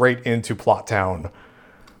straight into Plot Town.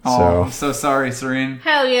 Oh, I'm so sorry, Serene.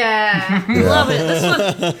 Hell yeah. Love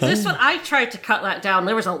it. This one, I tried to cut that down.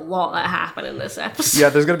 There was a lot that happened in this episode. Yeah,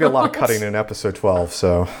 there's going to be a lot of cutting in episode 12,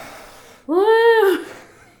 so... Woo!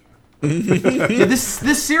 Yeah,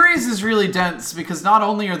 this series is really dense because not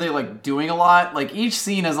only are they like doing a lot, like each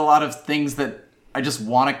scene has a lot of things that I just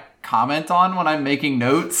want to comment on when I'm making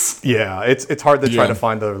notes. Yeah, it's hard to try to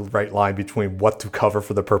find the right line between what to cover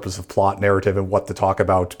for the purpose of plot narrative and what to talk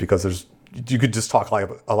about, because you could just talk like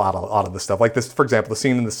a lot of the stuff. Like this, for example, the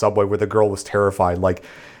scene in the subway where the girl was terrified, like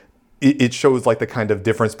it shows like the kind of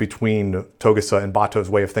difference between Togusa and Bato's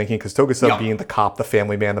way of thinking, because Togusa being the cop, the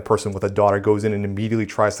family man, the person with a daughter, goes in and immediately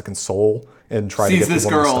tries to console and try to get this the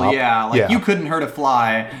woman girl, to stop. you couldn't hurt a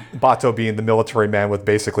fly. Bato, being the military man with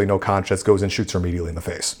basically no conscience, goes and shoots her immediately in the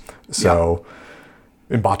face. So,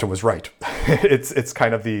 and Bato was right. It's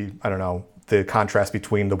kind of the contrast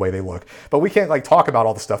between the way they look. But we can't like talk about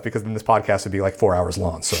all the stuff because then this podcast would be like 4 hours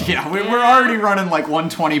long. So yeah, we're already running like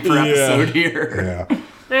 120 per episode here. Yeah.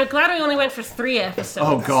 I'm glad we only went for 3 episodes.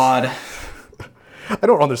 Oh God. I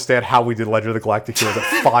don't understand how we did Legend of the Galactic Heroes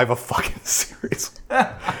at 5 a fucking series.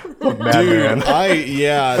 Dude,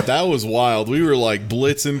 that was wild. We were like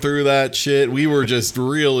blitzing through that shit. We were just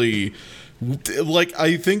really like,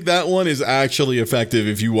 I think that one is actually effective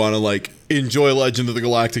if you want to like enjoy Legend of the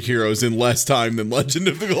Galactic Heroes in less time than Legend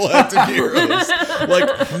of the Galactic Heroes.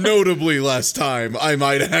 Like notably less time, I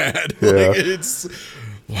might add. Yeah. Like it's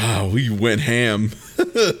wow, we went ham.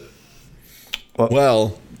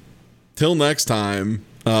 Well, till next time,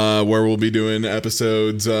 where we'll be doing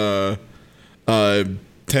episodes 10,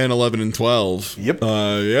 11, and 12.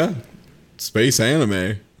 Yep. Space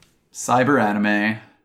anime. Cyber anime.